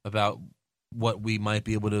 Okay, about what we might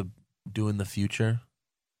be able to do in the future.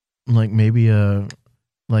 like maybe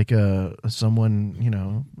someone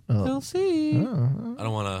We'll see. I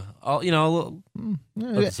don't want to.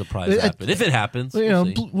 Let the surprise happen. If it happens, we'll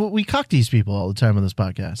see. we cock tease people all the time on this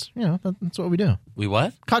podcast. That's what we do. We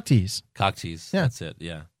what? Cock tease. Cock tease. Yeah. That's it.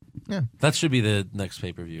 Yeah. Yeah. That should be the next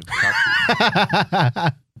pay-per-view. Cock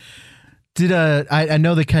tease. I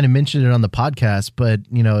know they kind of mentioned it on the podcast, but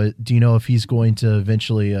do you know if he's going to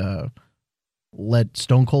eventually let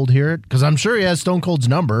Stone Cold hear it? Because I'm sure he has Stone Cold's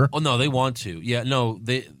number. Oh no, they want to. Yeah, no,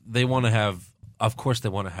 they want to have. Of course, they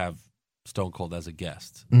want to have Stone Cold as a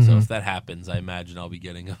guest. So Mhm. if that happens, I imagine I'll be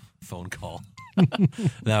getting a phone call.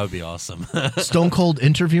 That would be awesome. Stone Cold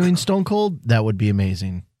interviewing Stone Cold? That would be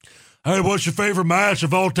amazing. Hey, what's your favorite match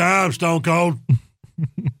of all time, Stone Cold?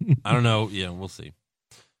 I don't know. Yeah, we'll see.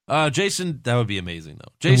 Jason, that would be amazing,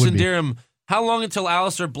 though. It would Jason be. Dirham, how long until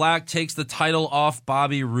Aleister Black takes the title off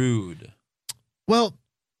Bobby Roode? Well,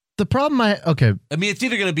 the problem I mean, it's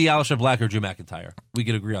either going to be Aleister Black or Drew McIntyre. We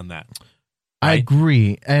could agree on that. I Right?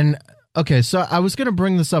 agree. And so I was going to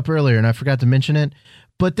bring this up earlier and I forgot to mention it,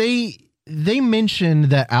 but they mentioned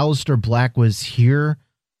that Aleister Black was here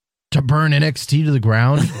to burn NXT to the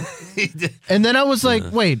ground. And then I was like,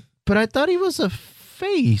 wait, but I thought he was a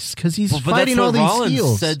face because he's But fighting that's all what these Rollins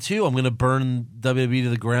heels. said, too. I'm going to burn WWE to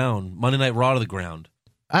the ground. Monday Night Raw to the ground.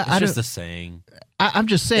 It's I just don't- a saying. I'm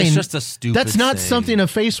just saying. It's just a stupid That's not saying. something a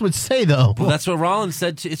face would say, though. Well, that's what Rollins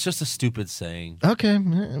said, too. It's just a stupid saying. Okay,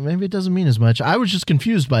 maybe it doesn't mean as much. I was just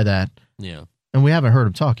confused by that, Yeah. and we haven't heard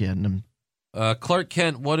him talk yet. And Clark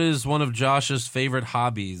Kent, what is one of Josh's favorite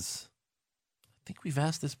hobbies? I think we've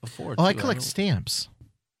asked this before. I too. collect don't- stamps.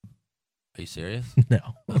 Are you serious? No.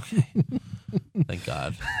 Okay. Thank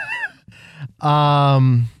God. I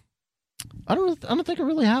don't think I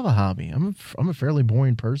really have a hobby. I'm a fairly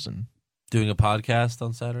boring person. Doing a podcast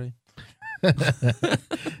on Saturday?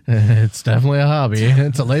 It's definitely a hobby.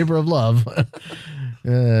 It's a labor of love.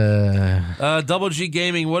 Double G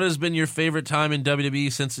Gaming, what has been your favorite time in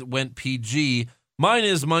WWE since it went PG? Mine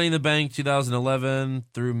is Money in the Bank 2011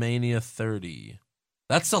 through Mania 30.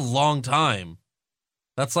 That's a long time.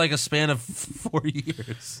 That's like a span of 4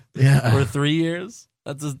 years. Yeah. Or 3 years.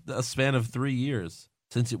 That's a span of 3 years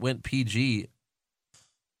since it went PG.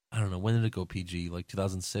 I don't know. When did it go PG? Like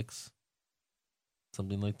 2006?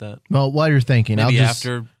 Something like that? Well, while you're thinking, Maybe I'll just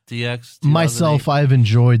after DX? myself. 2008? I've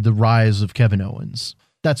enjoyed the rise of Kevin Owens.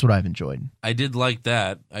 That's what I've enjoyed. I did like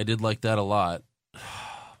that. I did like that a lot.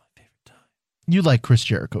 You like Chris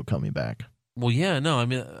Jericho coming back? Well, yeah, no, I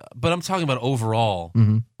mean, but I'm talking about overall.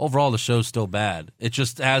 Mm-hmm. Overall, the show's still bad. It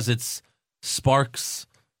just has its sparks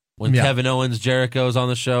when Yeah. Kevin Owens, Jericho's on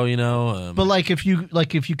the show, you know. But if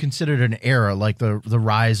you considered an era, like the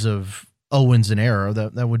rise of Owens and era,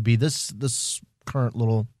 that would be this current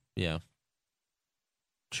little. Yeah.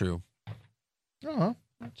 True. Oh,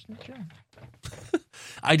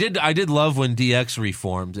 I did love when DX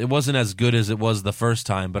reformed. It wasn't as good as it was the first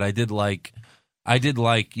time, but I did like,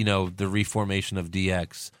 the reformation of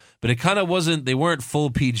DX. But it kind of wasn't, they weren't full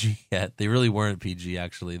PG yet. They really weren't PG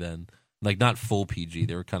actually then. Like not full PG.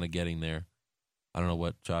 They were kind of getting there. I don't know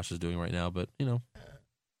what Josh is doing right now, but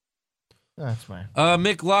that's fine.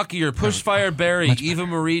 Mick Lockyer, Pushfire Barry, Eva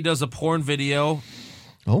Marie does a porn video.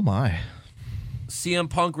 Oh my. CM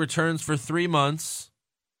Punk returns for 3 months,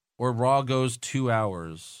 or Raw goes 2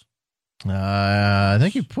 hours. I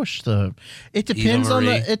think you pushed the. It depends on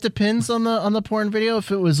Marie. the. It depends on the porn video.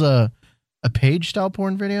 If it was a page style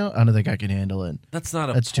porn video, I don't think I can handle it. That's not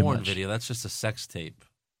a That's too porn much. video. That's just a sex tape.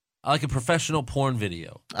 I like a professional porn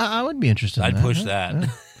video. I would be interested. I'd in push Yeah.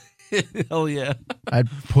 that. Hell yeah. I'd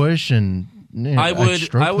push and. I would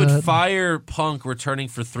stroke would that. fire Punk returning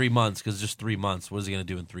for 3 months because just 3 months. What is he going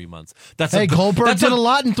to do in 3 months? That's Hey, Goldberg that's did a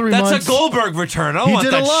lot in 3 That's months. a Goldberg return. I don't He want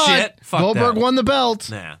did that a lot. shit. Fuck Goldberg that. won the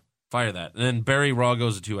belt. Nah, fire that. And then Barry Raw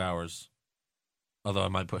goes to 2 hours. Although I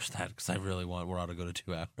might push that because I really want Raw to go to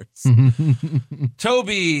 2 hours.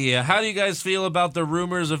 Toby, how do you guys feel about the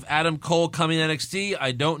rumors of Adam Cole coming to NXT?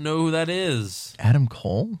 I don't know who that is. Adam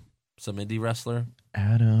Cole. Some indie wrestler.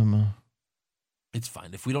 Adam. It's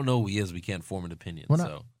fine. If we don't know who he is, we can't form an opinion. Well,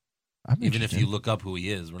 So I'm even if interested. you look up who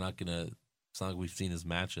he is, we're not gonna. It's not like we've seen his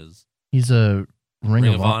matches. He's a Ring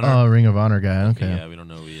of Honor. Honor? Oh, Ring of Honor guy. Okay. Yeah, we don't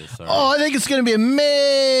know who he is. Sorry. Oh, I think it's gonna be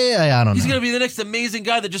I don't He's know. gonna be the next amazing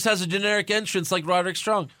guy that just has a generic entrance like Roderick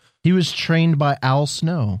Strong. He was trained by Al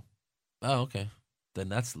Snow. Oh, okay. Then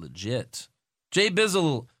that's legit. Jay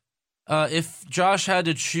Bizzle, if Josh had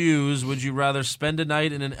to choose, would you rather spend a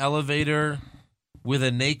night in an elevator with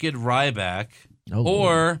a naked Ryback Oh,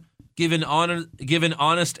 or give an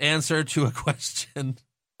honest answer to a question?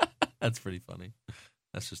 That's pretty funny.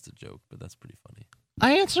 That's just a joke, but that's pretty funny.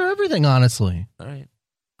 I answer everything honestly. All right,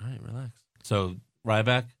 relax. So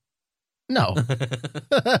Ryback. No.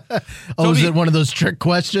 Oh, is Toby- it one of those trick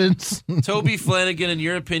questions? Toby Flanagan, in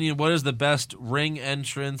your opinion, what is the best ring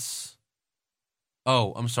entrance?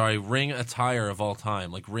 Oh, I'm sorry, ring attire of all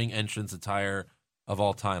time. Like ring entrance attire of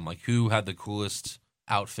all time. Like who had the coolest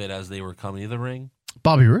outfit as they were coming to the ring?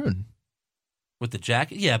 Bobby Roode. With the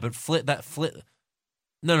jacket? Yeah, but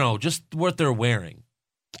No, just what they're wearing.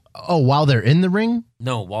 Oh, while they're in the ring?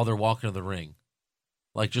 No, while they're walking to the ring.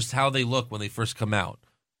 Like just how they look when they first come out.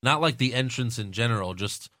 Not like the entrance in general,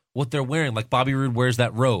 just what they're wearing. Like Bobby Roode wears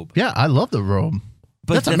that robe. Yeah, I love the robe.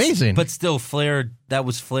 But That's amazing. But still, Flair, that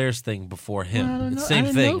was Flair's thing before him. Well, I don't It's know- same I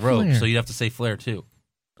didn't thing, know robe. Flair. So you'd have to say Flair too.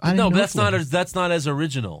 I didn't No, know but Flair. that's not as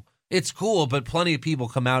original. It's cool, but plenty of people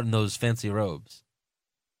come out in those fancy robes.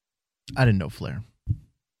 I didn't know Flair.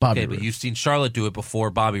 Bobby Okay, Roode. but you've seen Charlotte do it before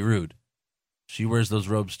Bobby Roode. She wears those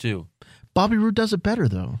robes too. Bobby Roode does it better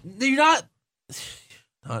though. You're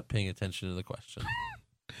not paying attention to the question.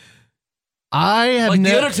 I have Like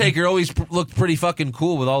never. the Undertaker always looked pretty fucking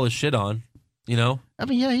cool with all his shit on. You know, I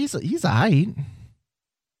mean, yeah, he's a height.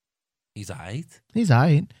 he's aight. He's a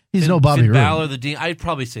height. He's no Bobby Finn Roode. Balor, the Dean. I'd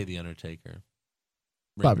probably say the Undertaker.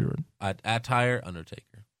 Bobby Roode. Attire,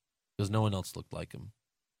 Undertaker, because no one else looked like him.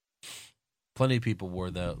 Plenty of people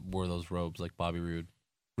wore those robes like Bobby Roode.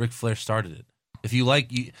 Ric Flair started it. If you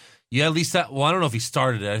like, you at least well, I don't know if he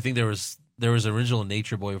started it. I think there was original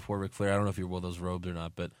Nature Boy before Ric Flair. I don't know if he wore those robes or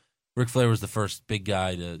not, but Ric Flair was the first big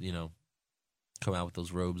guy to come out with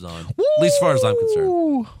those robes on. At least as far as I'm concerned.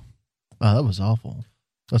 Woo! Oh, that was awful.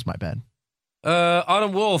 That's my bad.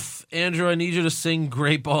 Autumn Wolf, Andrew, I need you to sing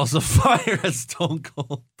 "Great Balls of Fire" as Stone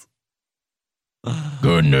Cold.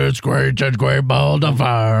 Goodness gracious, great ball of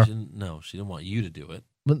fire. She didn't want you to do it.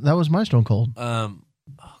 But that was my Stone Cold. Oh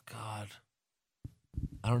God,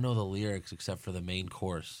 I don't know the lyrics except for the main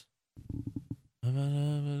chorus.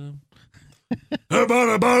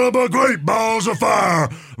 Great balls of fire.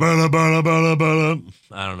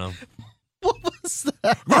 I don't know. What was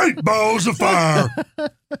that? Great balls of fire.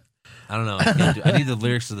 I don't know. I need the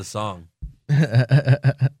lyrics to the song.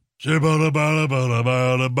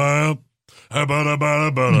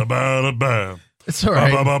 It's all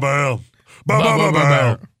right.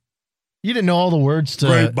 You didn't know all the words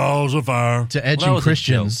Great balls of fire. to Well, that edging was a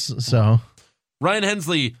Christians. So Ryan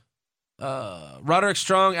Hensley, Roderick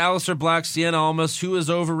Strong, Alistair Black, Sienna Almas. Who is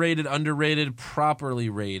overrated, underrated, properly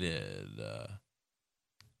rated?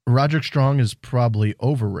 Roderick Strong is probably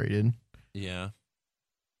overrated. Yeah.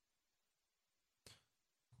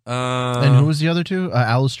 And who was the other two?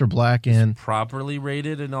 Alistair Black and properly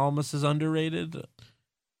rated, and Almas is underrated,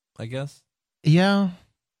 I guess. yeah,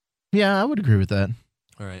 I would agree with that.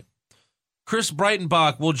 All right. Chris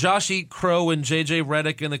Breitenbach, will Josh eat crow when JJ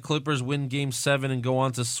Redick and the Clippers win Game 7 and go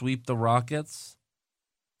on to sweep the Rockets?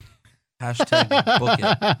 Hashtag book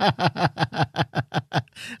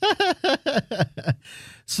it.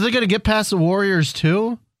 So they're gonna get past the Warriors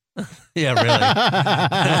too? Yeah,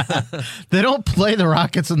 really. They don't play the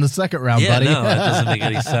Rockets in the second round, Yeah, buddy. no, that doesn't make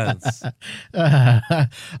any sense.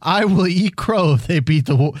 I will eat crow if they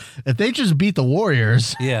just beat the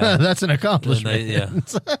Warriors. Yeah. That's an accomplishment. Yeah.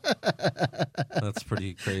 That's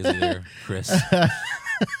pretty crazy there, Chris.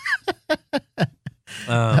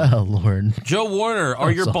 Oh Lord. Joe Warner,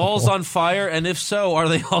 are your That's balls awful. on fire? And if so, are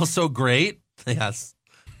they also great? Yes,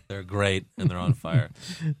 they're great and they're on fire.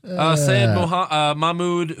 Sayed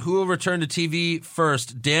Mahmood, who will return to TV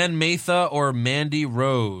first, Dan Matha or Mandy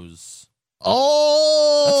Rose?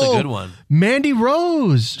 Oh, That's a good one. Mandy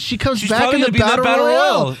Rose. She's She's back probably in the gonna be in that Battle Battle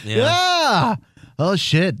Royale. Royale. Yeah. Oh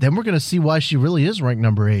shit. Then we're gonna see why she really is ranked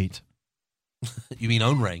number 8. You mean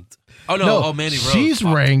unranked? Oh no, Mandy Rose. She's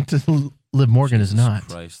Fuck. ranked. Liv Morgan is not.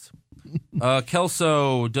 Christ.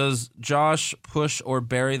 Kelso, does Josh push or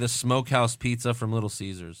bury the smokehouse pizza from Little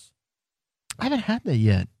Caesars? I haven't had that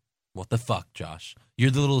yet. What the fuck, Josh?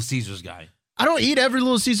 You're the Little Caesars guy. I don't eat every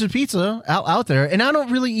Little Caesar pizza out there, and I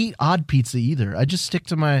don't really eat odd pizza either. I just stick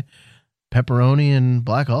to my pepperoni and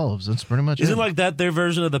black olives. That's pretty much Isn't it. like that their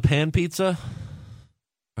version of the pan pizza?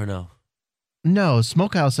 Or no? No,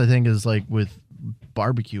 Smokehouse I think is like with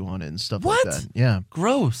barbecue on it and stuff What? like that. Yeah.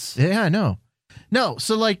 Gross. Yeah, I know. No,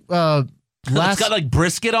 so like It's got like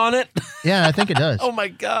brisket on it? yeah, I think it does. Oh my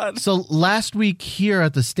God. So last week here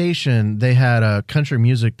at the station, they had country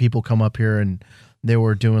music people come up here and they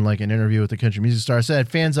were doing like an interview with the country music star. So I had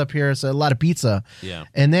fans up here, so a lot of pizza. Yeah.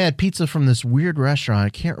 And they had pizza from this weird restaurant. I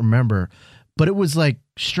can't remember, but it was like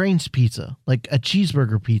strange pizza, like a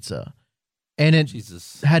cheeseburger pizza. And it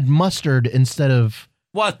Jesus. had mustard instead of,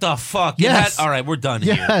 What the fuck? Yes. All right, we're done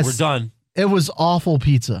here. Yes. We're done. it was awful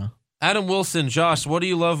pizza. Adam Wilson, Josh, what do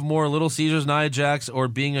you love more, Little Caesars, Nia Jax, or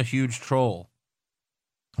being a huge troll?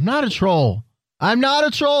 I'm not a troll. I'm not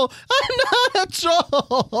a troll. I'm not a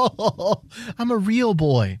troll. I'm a real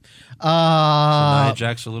boy. Nia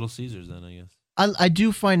Jax or Little Caesars, then, I guess. I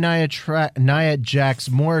do find Nia Jax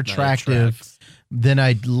more attractive Jax. than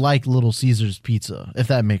I like Little Caesars pizza, if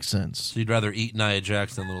that makes sense. So you'd rather eat Nia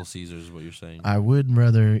Jax than Little Caesars, is what you're saying? I would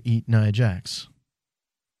rather eat Nia Jax.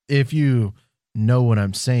 If you know what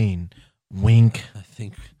I'm saying, wink.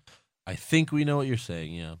 I think we know what you're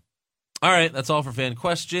saying, yeah. All right, that's all for fan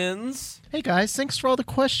questions. Hey guys, thanks for all the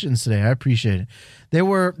questions today. I appreciate it. They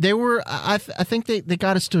were. I think they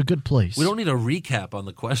got us to a good place. We don't need a recap on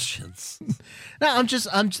the questions. No,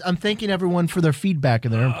 I'm thanking everyone for their feedback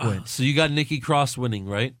and their input. So you got Nikki Cross winning,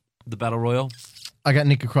 right? The Battle Royal? I got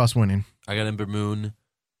Nikki Cross winning. I got Ember Moon.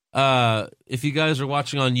 If you guys are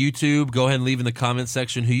watching on YouTube, go ahead and leave in the comment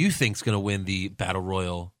section who you think's going to win the Battle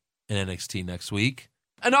Royal in NXT next week.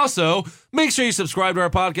 And also, make sure you subscribe to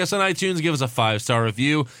our podcast on iTunes and give us a 5-star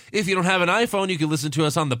review. If you don't have an iPhone, you can listen to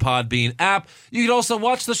us on the Podbean app. You can also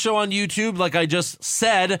watch the show on YouTube, like I just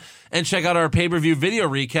said, and check out our pay-per-view video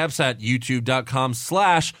recaps at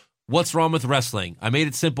youtube.com/What's Wrong with Wrestling. I made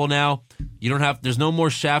it simple now. You don't have. There's no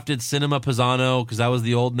more Shafted Cinema Pisano because that was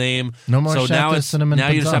the old name. No more so now Shafted it's Cinema now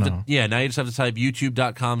you just have to Pisano. now you just have to type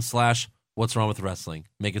youtube.com/What's Wrong with Wrestling.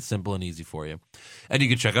 Make it simple and easy for you. And you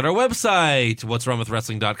can check out our website,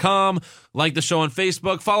 what'swrongwithwrestling.com. Like the show on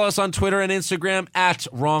Facebook. Follow us on Twitter and Instagram at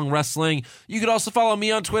Wrong Wrestling. You can also follow me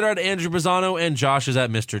on Twitter at Andrew Bizzano and Josh is at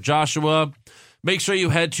Mr. Joshua. Make sure you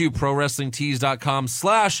head to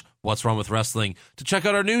prowrestlingtees.com/What's Wrong with Wrestling to check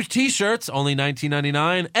out our new t-shirts, only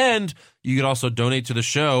 $19.99. And you can also donate to the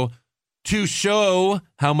show to show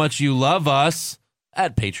how much you love us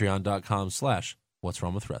at patreon.com/What's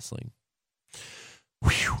Wrong with Wrestling.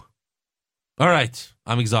 Whew. All right.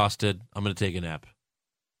 I'm exhausted. I'm going to take a nap.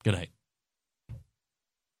 Good night.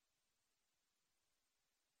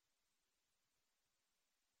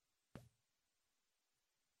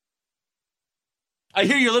 I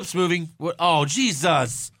hear your lips moving. What? Oh,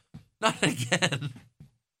 Jesus. Not again.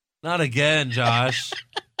 Not again, Josh.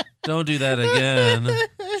 Don't do that again.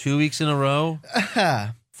 2 weeks in a row?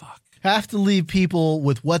 Fuck. Have to leave people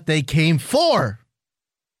with what they came for.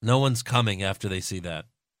 No one's coming after they see that.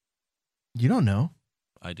 You don't know.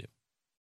 I do.